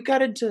 I mean, you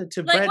got into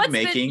Like, bread what's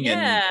been making, and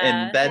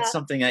yeah. that's yeah,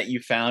 something that you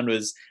found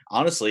was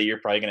honestly you're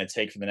probably going to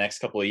take for the next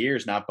couple of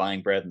years, not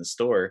buying bread in the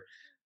store.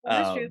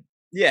 well, that's true.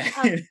 Yeah.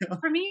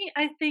 For me,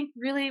 I think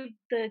really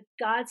the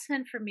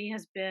godsend for me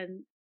has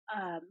been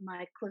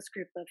my close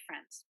group of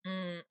friends.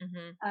 Mm,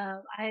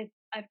 mhm.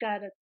 I've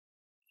got a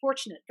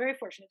fortunate, very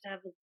fortunate to have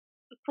a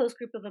close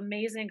group of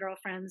amazing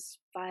girlfriends.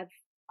 Five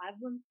of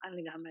them. I don't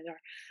even know how many there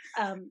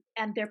are,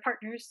 and their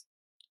partners.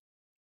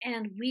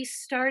 and we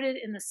started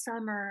in the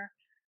summer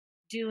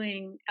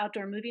doing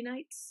outdoor movie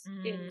nights.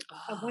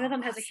 One of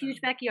them has a huge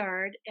Awesome.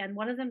 backyard, and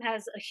one of them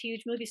has a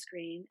huge movie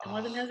screen, and one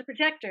of them Oh, has a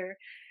projector.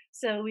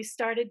 So we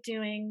started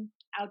doing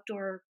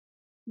outdoor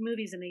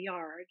movies in the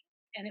yard,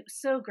 and it was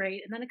so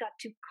great. And then it got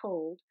too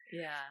cold,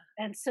 Yeah.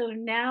 and so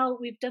now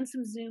we've done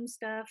some Zoom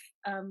stuff.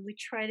 We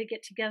try to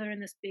get together in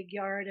this big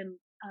yard, and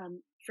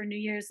for New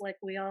Year's, like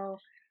we all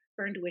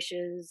burned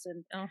wishes,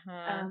 and Uh-huh.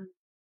 um,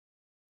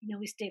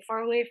 we stay far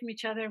away from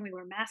each other, and we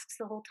wear masks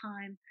the whole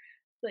time.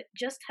 But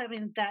just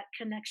having that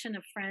connection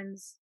of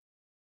friends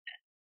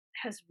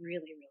has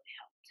really, really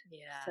helped.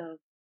 Yeah. So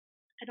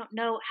I don't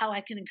know how I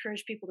can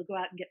encourage people to go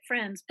out and get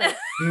friends, but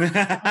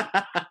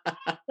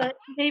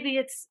maybe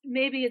it's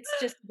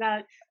just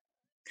about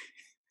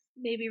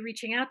maybe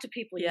reaching out to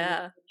people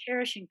Yeah.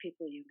 cherishing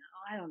people.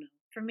 I don't know.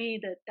 For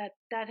me,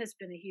 that has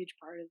been a huge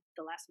part of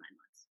the last 9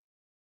 months.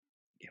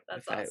 Yeah,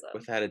 That's awesome.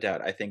 without a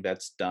doubt, I think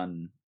that's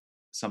done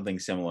something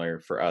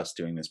similar for us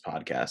doing this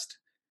podcast,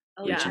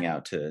 Oh Yeah. reaching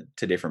out to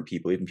different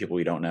people, even people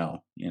we don't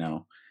know.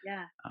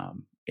 yeah.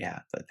 Yeah.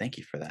 Thank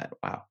you for that.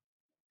 Wow.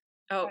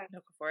 Oh, Right. no,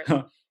 go for it.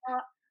 All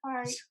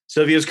right.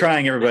 Sylvia's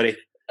crying. Everybody,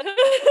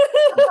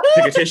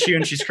 took a tissue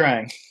and she's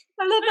crying.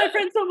 I love my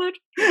friends so much.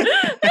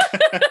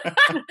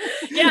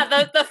 Yeah,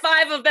 the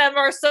five of them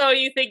or so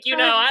you think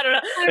I don't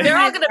know. They're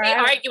all going to be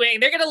arguing.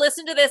 They're going to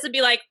listen to this and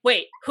be like,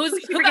 "Wait, who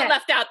got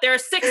left out? There are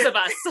 6 of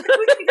us."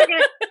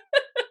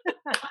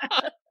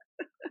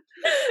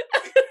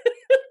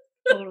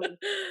 Totally.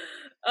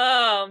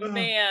 Oh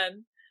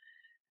man.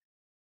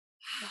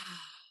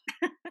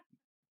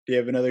 Do you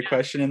have another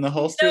question in the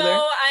holster there?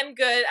 No, I'm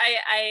good.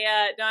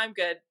 No, I'm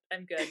good.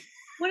 I'm good.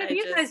 What have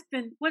you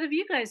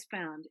guys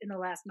found in the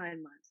last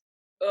 9 months?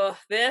 Oh,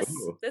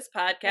 Ooh. this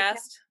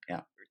podcast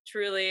Yeah.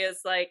 truly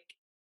is like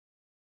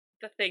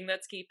the thing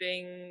that's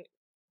keeping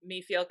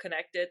me feel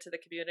connected to the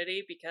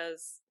community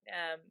because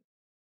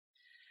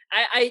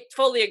I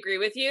totally agree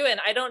with you,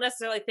 and I don't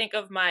necessarily think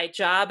of my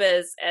job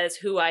as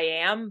who I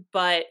am,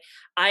 but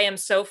I am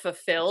so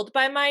fulfilled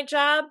by my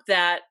job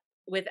that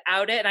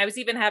without it, and I was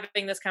even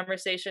having this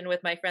conversation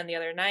with my friend the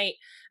other night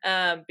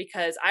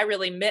because I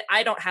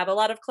don't have a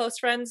lot of close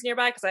friends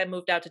nearby because I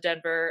moved out to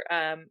Denver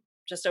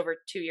just over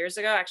 2 years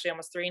ago, actually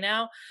almost 3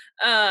 now.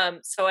 And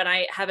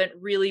I haven't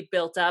really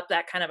built up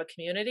that kind of a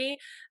community.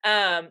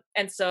 And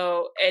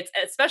so it's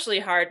especially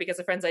hard because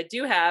the friends I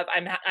do have,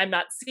 I'm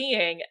not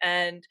seeing,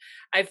 and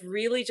I've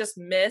really just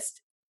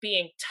missed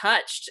being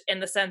touched in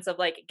the sense of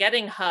like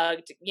getting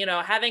hugged,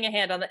 having a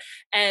hand on the,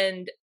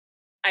 and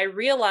I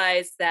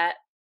realized that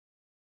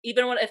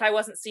even if I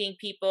wasn't seeing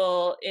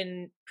people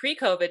in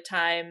pre-COVID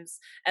times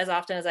as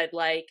often as I'd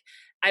like,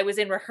 I was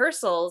in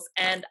rehearsals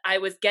and I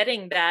was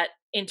getting that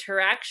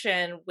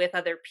interaction with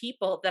other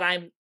people that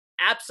I'm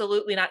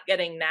absolutely not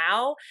getting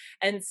now.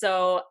 And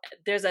so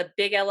there's a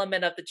big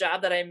element of the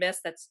job that I miss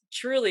that's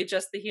truly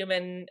just the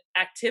human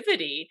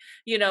activity,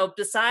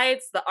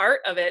 besides the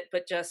art of it,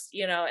 but just,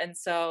 and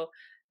so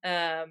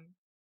I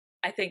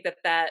think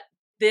that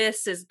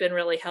this has been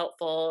really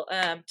helpful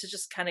to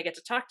just kind of get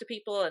to talk to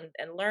people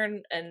and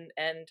learn and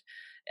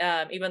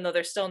even though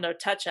there's still no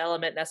touch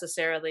element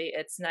necessarily,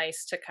 it's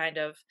nice to kind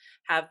of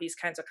have these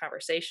kinds of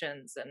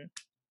conversations and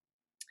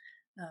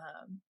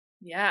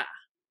yeah.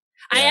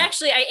 Yeah.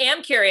 I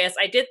am curious.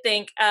 I did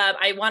think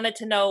I wanted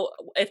to know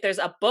if there's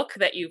a book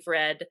that you've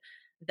read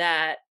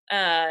that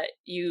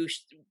you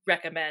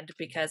recommend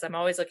because I'm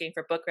always looking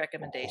for book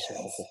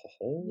recommendations.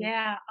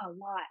 Yeah, a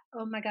lot.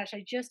 Oh my gosh,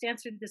 I just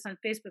answered this on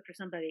Facebook for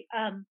somebody.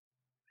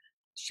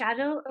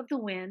 Shadow of the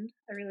Wind,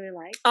 I really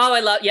like. Oh,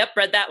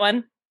 read that one.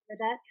 Read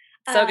that.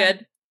 So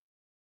good.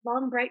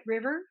 Long Bright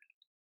River,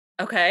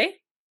 Okay.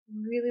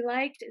 really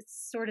liked.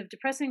 It's sort of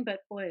depressing, but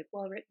boy,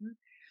 well written.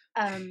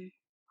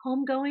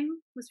 Homegoing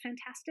was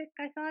fantastic,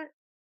 I thought.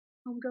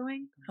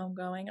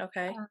 Homegoing,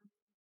 okay.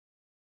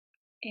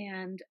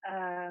 And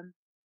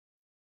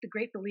The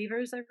Great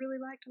Believers, I really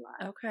liked a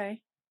lot.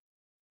 Okay.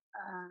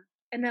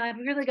 And then I've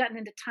really gotten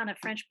into a ton of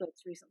French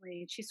books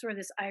recently. She's sort of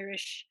this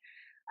Irish,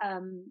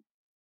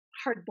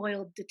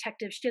 hard-boiled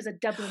detective. She has a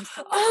Dublin.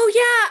 Oh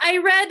yeah, I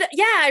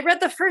read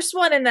the first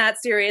one in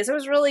that series. It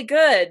was really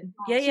good.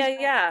 Yeah.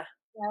 Yeah,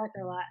 I like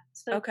her a lot.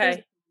 So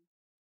Okay.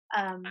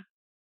 and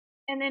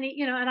then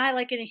and I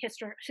like any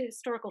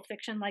historical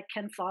fiction, like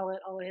Ken Follett,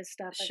 all of his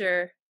stuff.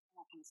 Sure.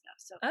 All that kind of stuff.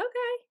 So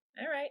Okay.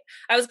 All right.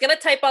 I was gonna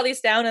type all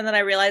these down, and then I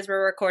realized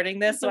we're recording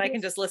this, so I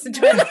can just listen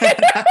to it.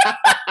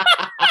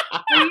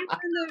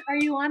 Are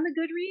you on the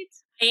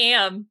Goodreads? I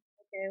am.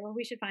 Okay, well,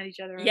 we should find each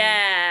other.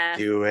 Yeah.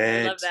 Do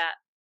it. I love that.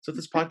 That's what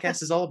this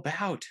podcast is all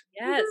about.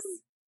 Yes.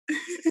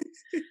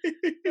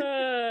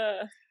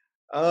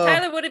 Oh.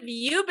 Tyler, what have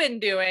you been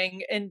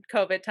doing in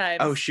COVID times?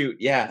 Oh shoot,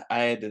 yeah, I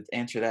had to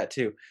answer that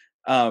too.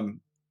 I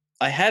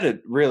had a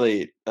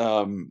really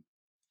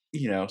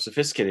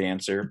sophisticated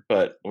answer,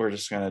 but we're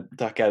just gonna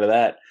duck out of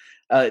that.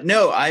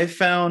 No, I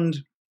found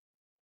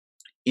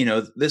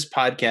this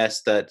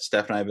podcast that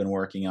Steph and I have been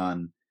working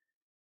on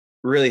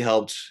really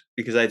helped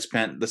because I'd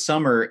spent the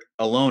summer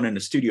alone in a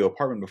studio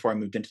apartment before I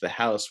moved into the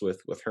house with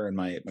her and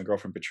my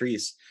girlfriend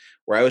Patrice,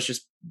 where I was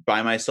just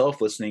by myself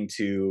listening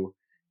to,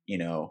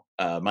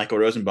 Michael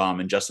Rosenbaum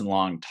and Justin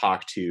Long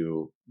talk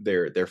to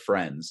their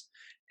friends.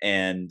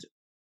 And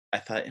I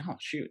thought, oh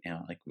shoot,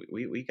 like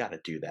we got to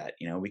do that.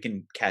 We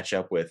can catch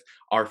up with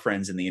our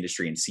friends in the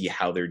industry and see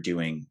how they're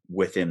doing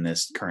within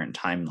this current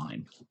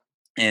timeline,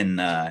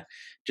 and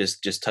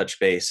just touch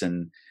base.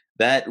 And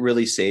that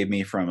really saved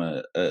me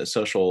from a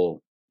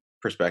social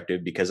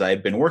perspective, because I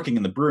had been working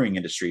in the brewing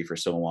industry for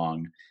so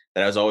long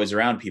that I was always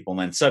around people,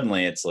 and then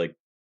suddenly it's like,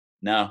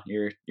 no,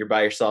 you're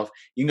by yourself.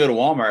 You can go to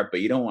Walmart,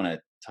 but you don't want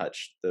to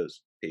touch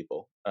those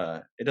people.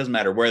 It doesn't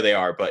matter where they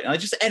are, but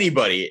just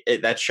anybody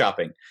that's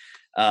shopping.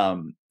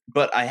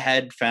 But I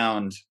had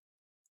found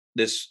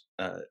this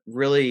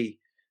really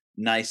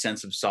nice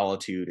sense of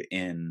solitude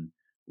in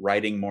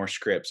writing more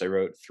scripts. I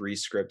wrote 3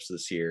 scripts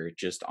this year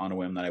just on a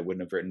whim that I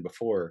wouldn't have written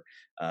before.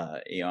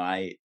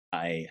 I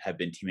have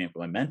been teaming up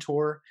with my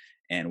mentor,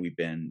 and we've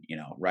been,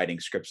 writing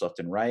scripts left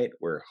and right.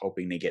 We're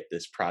hoping to get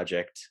this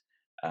project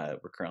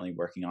we're currently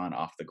working on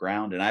off the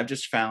ground. And I've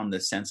just found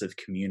this sense of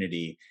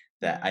community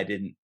that I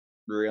didn't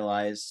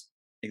realize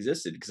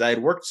existed, because I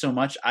had worked so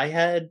much. I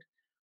have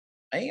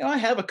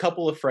a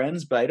couple of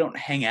friends, but I don't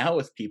hang out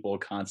with people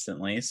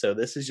constantly. So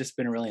this has just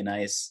been a really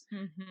nice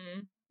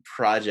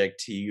project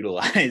to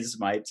utilize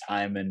my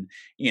time. And,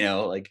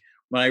 like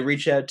when I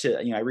reach out to,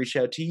 I reached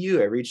out to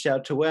you, I reached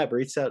out to Webb, I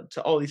reached out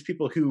to all these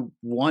people who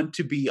want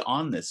to be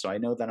on this. So I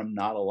know that I'm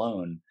not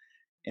alone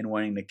in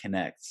wanting to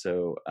connect.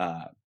 So,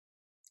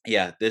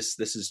 this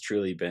has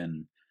truly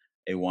been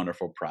a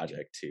wonderful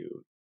project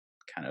to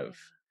kind of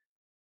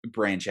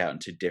branch out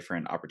into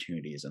different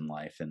opportunities in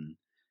life. And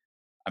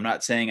I'm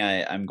not saying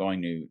I'm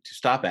going to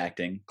stop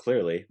acting.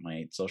 Clearly,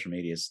 my social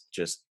media is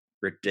just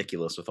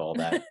ridiculous with all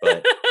that.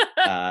 But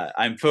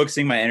I'm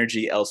focusing my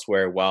energy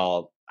elsewhere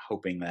while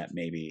hoping that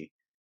maybe,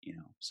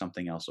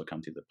 something else will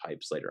come through the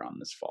pipes later on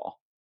this fall.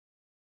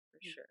 For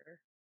sure.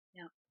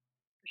 Yeah,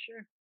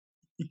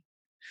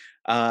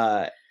 for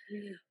sure.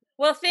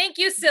 Well, thank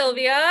you,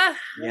 Sylvia.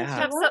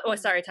 Yeah.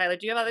 Sorry, Tyler.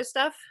 Do you have other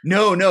stuff?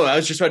 No. I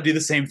was just about to do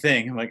the same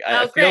thing. I'm like,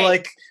 I feel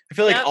like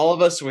all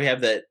of us, we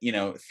have that,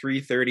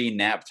 3:30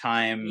 nap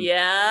time.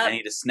 Yeah. I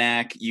need a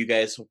snack. You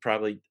guys will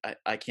probably,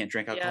 I can't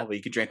drink alcohol, but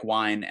you could drink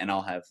wine, and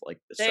I'll have like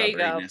the there you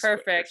go.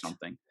 Perfect. or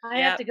something. I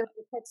have to go to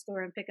the pet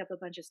store and pick up a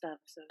bunch of stuff.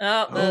 So.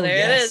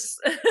 There it is.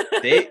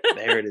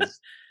 There it is.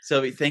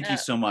 Sylvie, thank you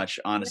so much.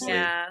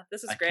 Honestly,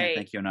 this is I great. Can't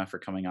thank you enough for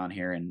coming on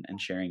here and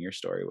sharing your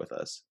story with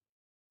us.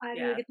 I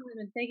had a good time,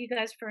 and thank you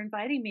guys for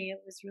inviting me.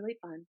 It was really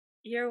fun.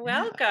 You're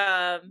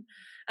welcome.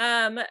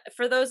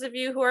 For those of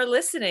you who are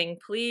listening,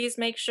 please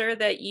make sure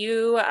that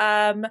you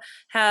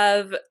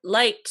have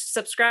liked,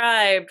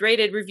 subscribed,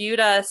 rated,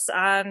 reviewed us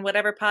on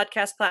whatever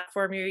podcast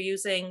platform you're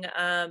using.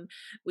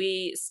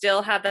 We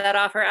still have that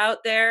offer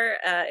out there.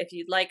 If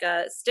you'd like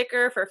a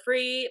sticker for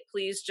free,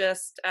 please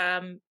just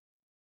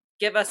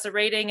give us a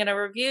rating and a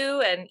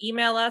review and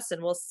email us,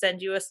 and we'll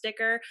send you a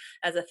sticker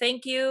as a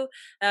thank you.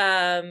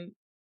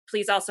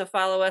 Please also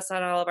follow us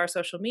on all of our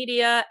social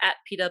media at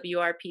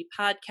PWRP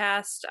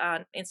Podcast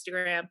on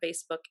Instagram,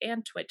 Facebook,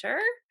 and Twitter.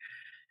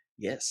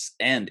 Yes.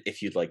 And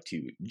if you'd like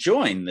to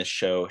join this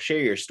show, share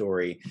your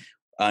story,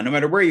 no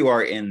matter where you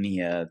are in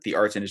the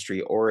arts industry,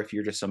 or if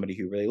you're just somebody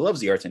who really loves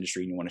the arts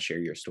industry and you want to share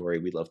your story,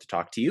 we'd love to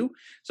talk to you.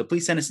 So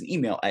please send us an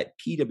email at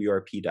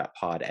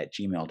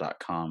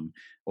pwrp.pod@gmail.com.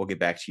 We'll get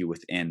back to you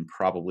within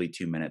probably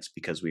 2 minutes,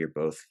 because we are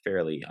both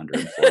fairly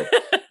underemployed.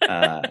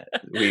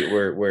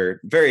 We're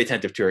very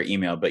attentive to our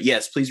email, but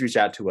yes, please reach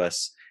out to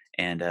us,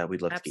 and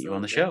we'd love to get you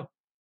on the show.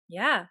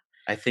 Yeah.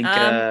 I think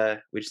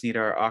we just need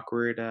our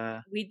awkward.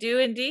 We do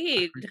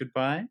indeed. Awkward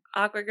goodbye.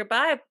 Awkward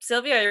goodbye.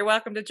 Sylvia, you're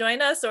welcome to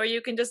join us, or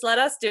you can just let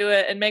us do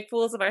it and make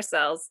fools of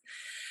ourselves.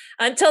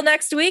 Until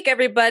next week,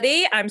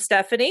 everybody, I'm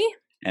Stephanie.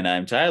 And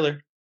I'm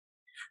Tyler.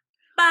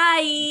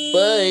 Bye.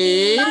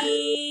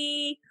 Bye.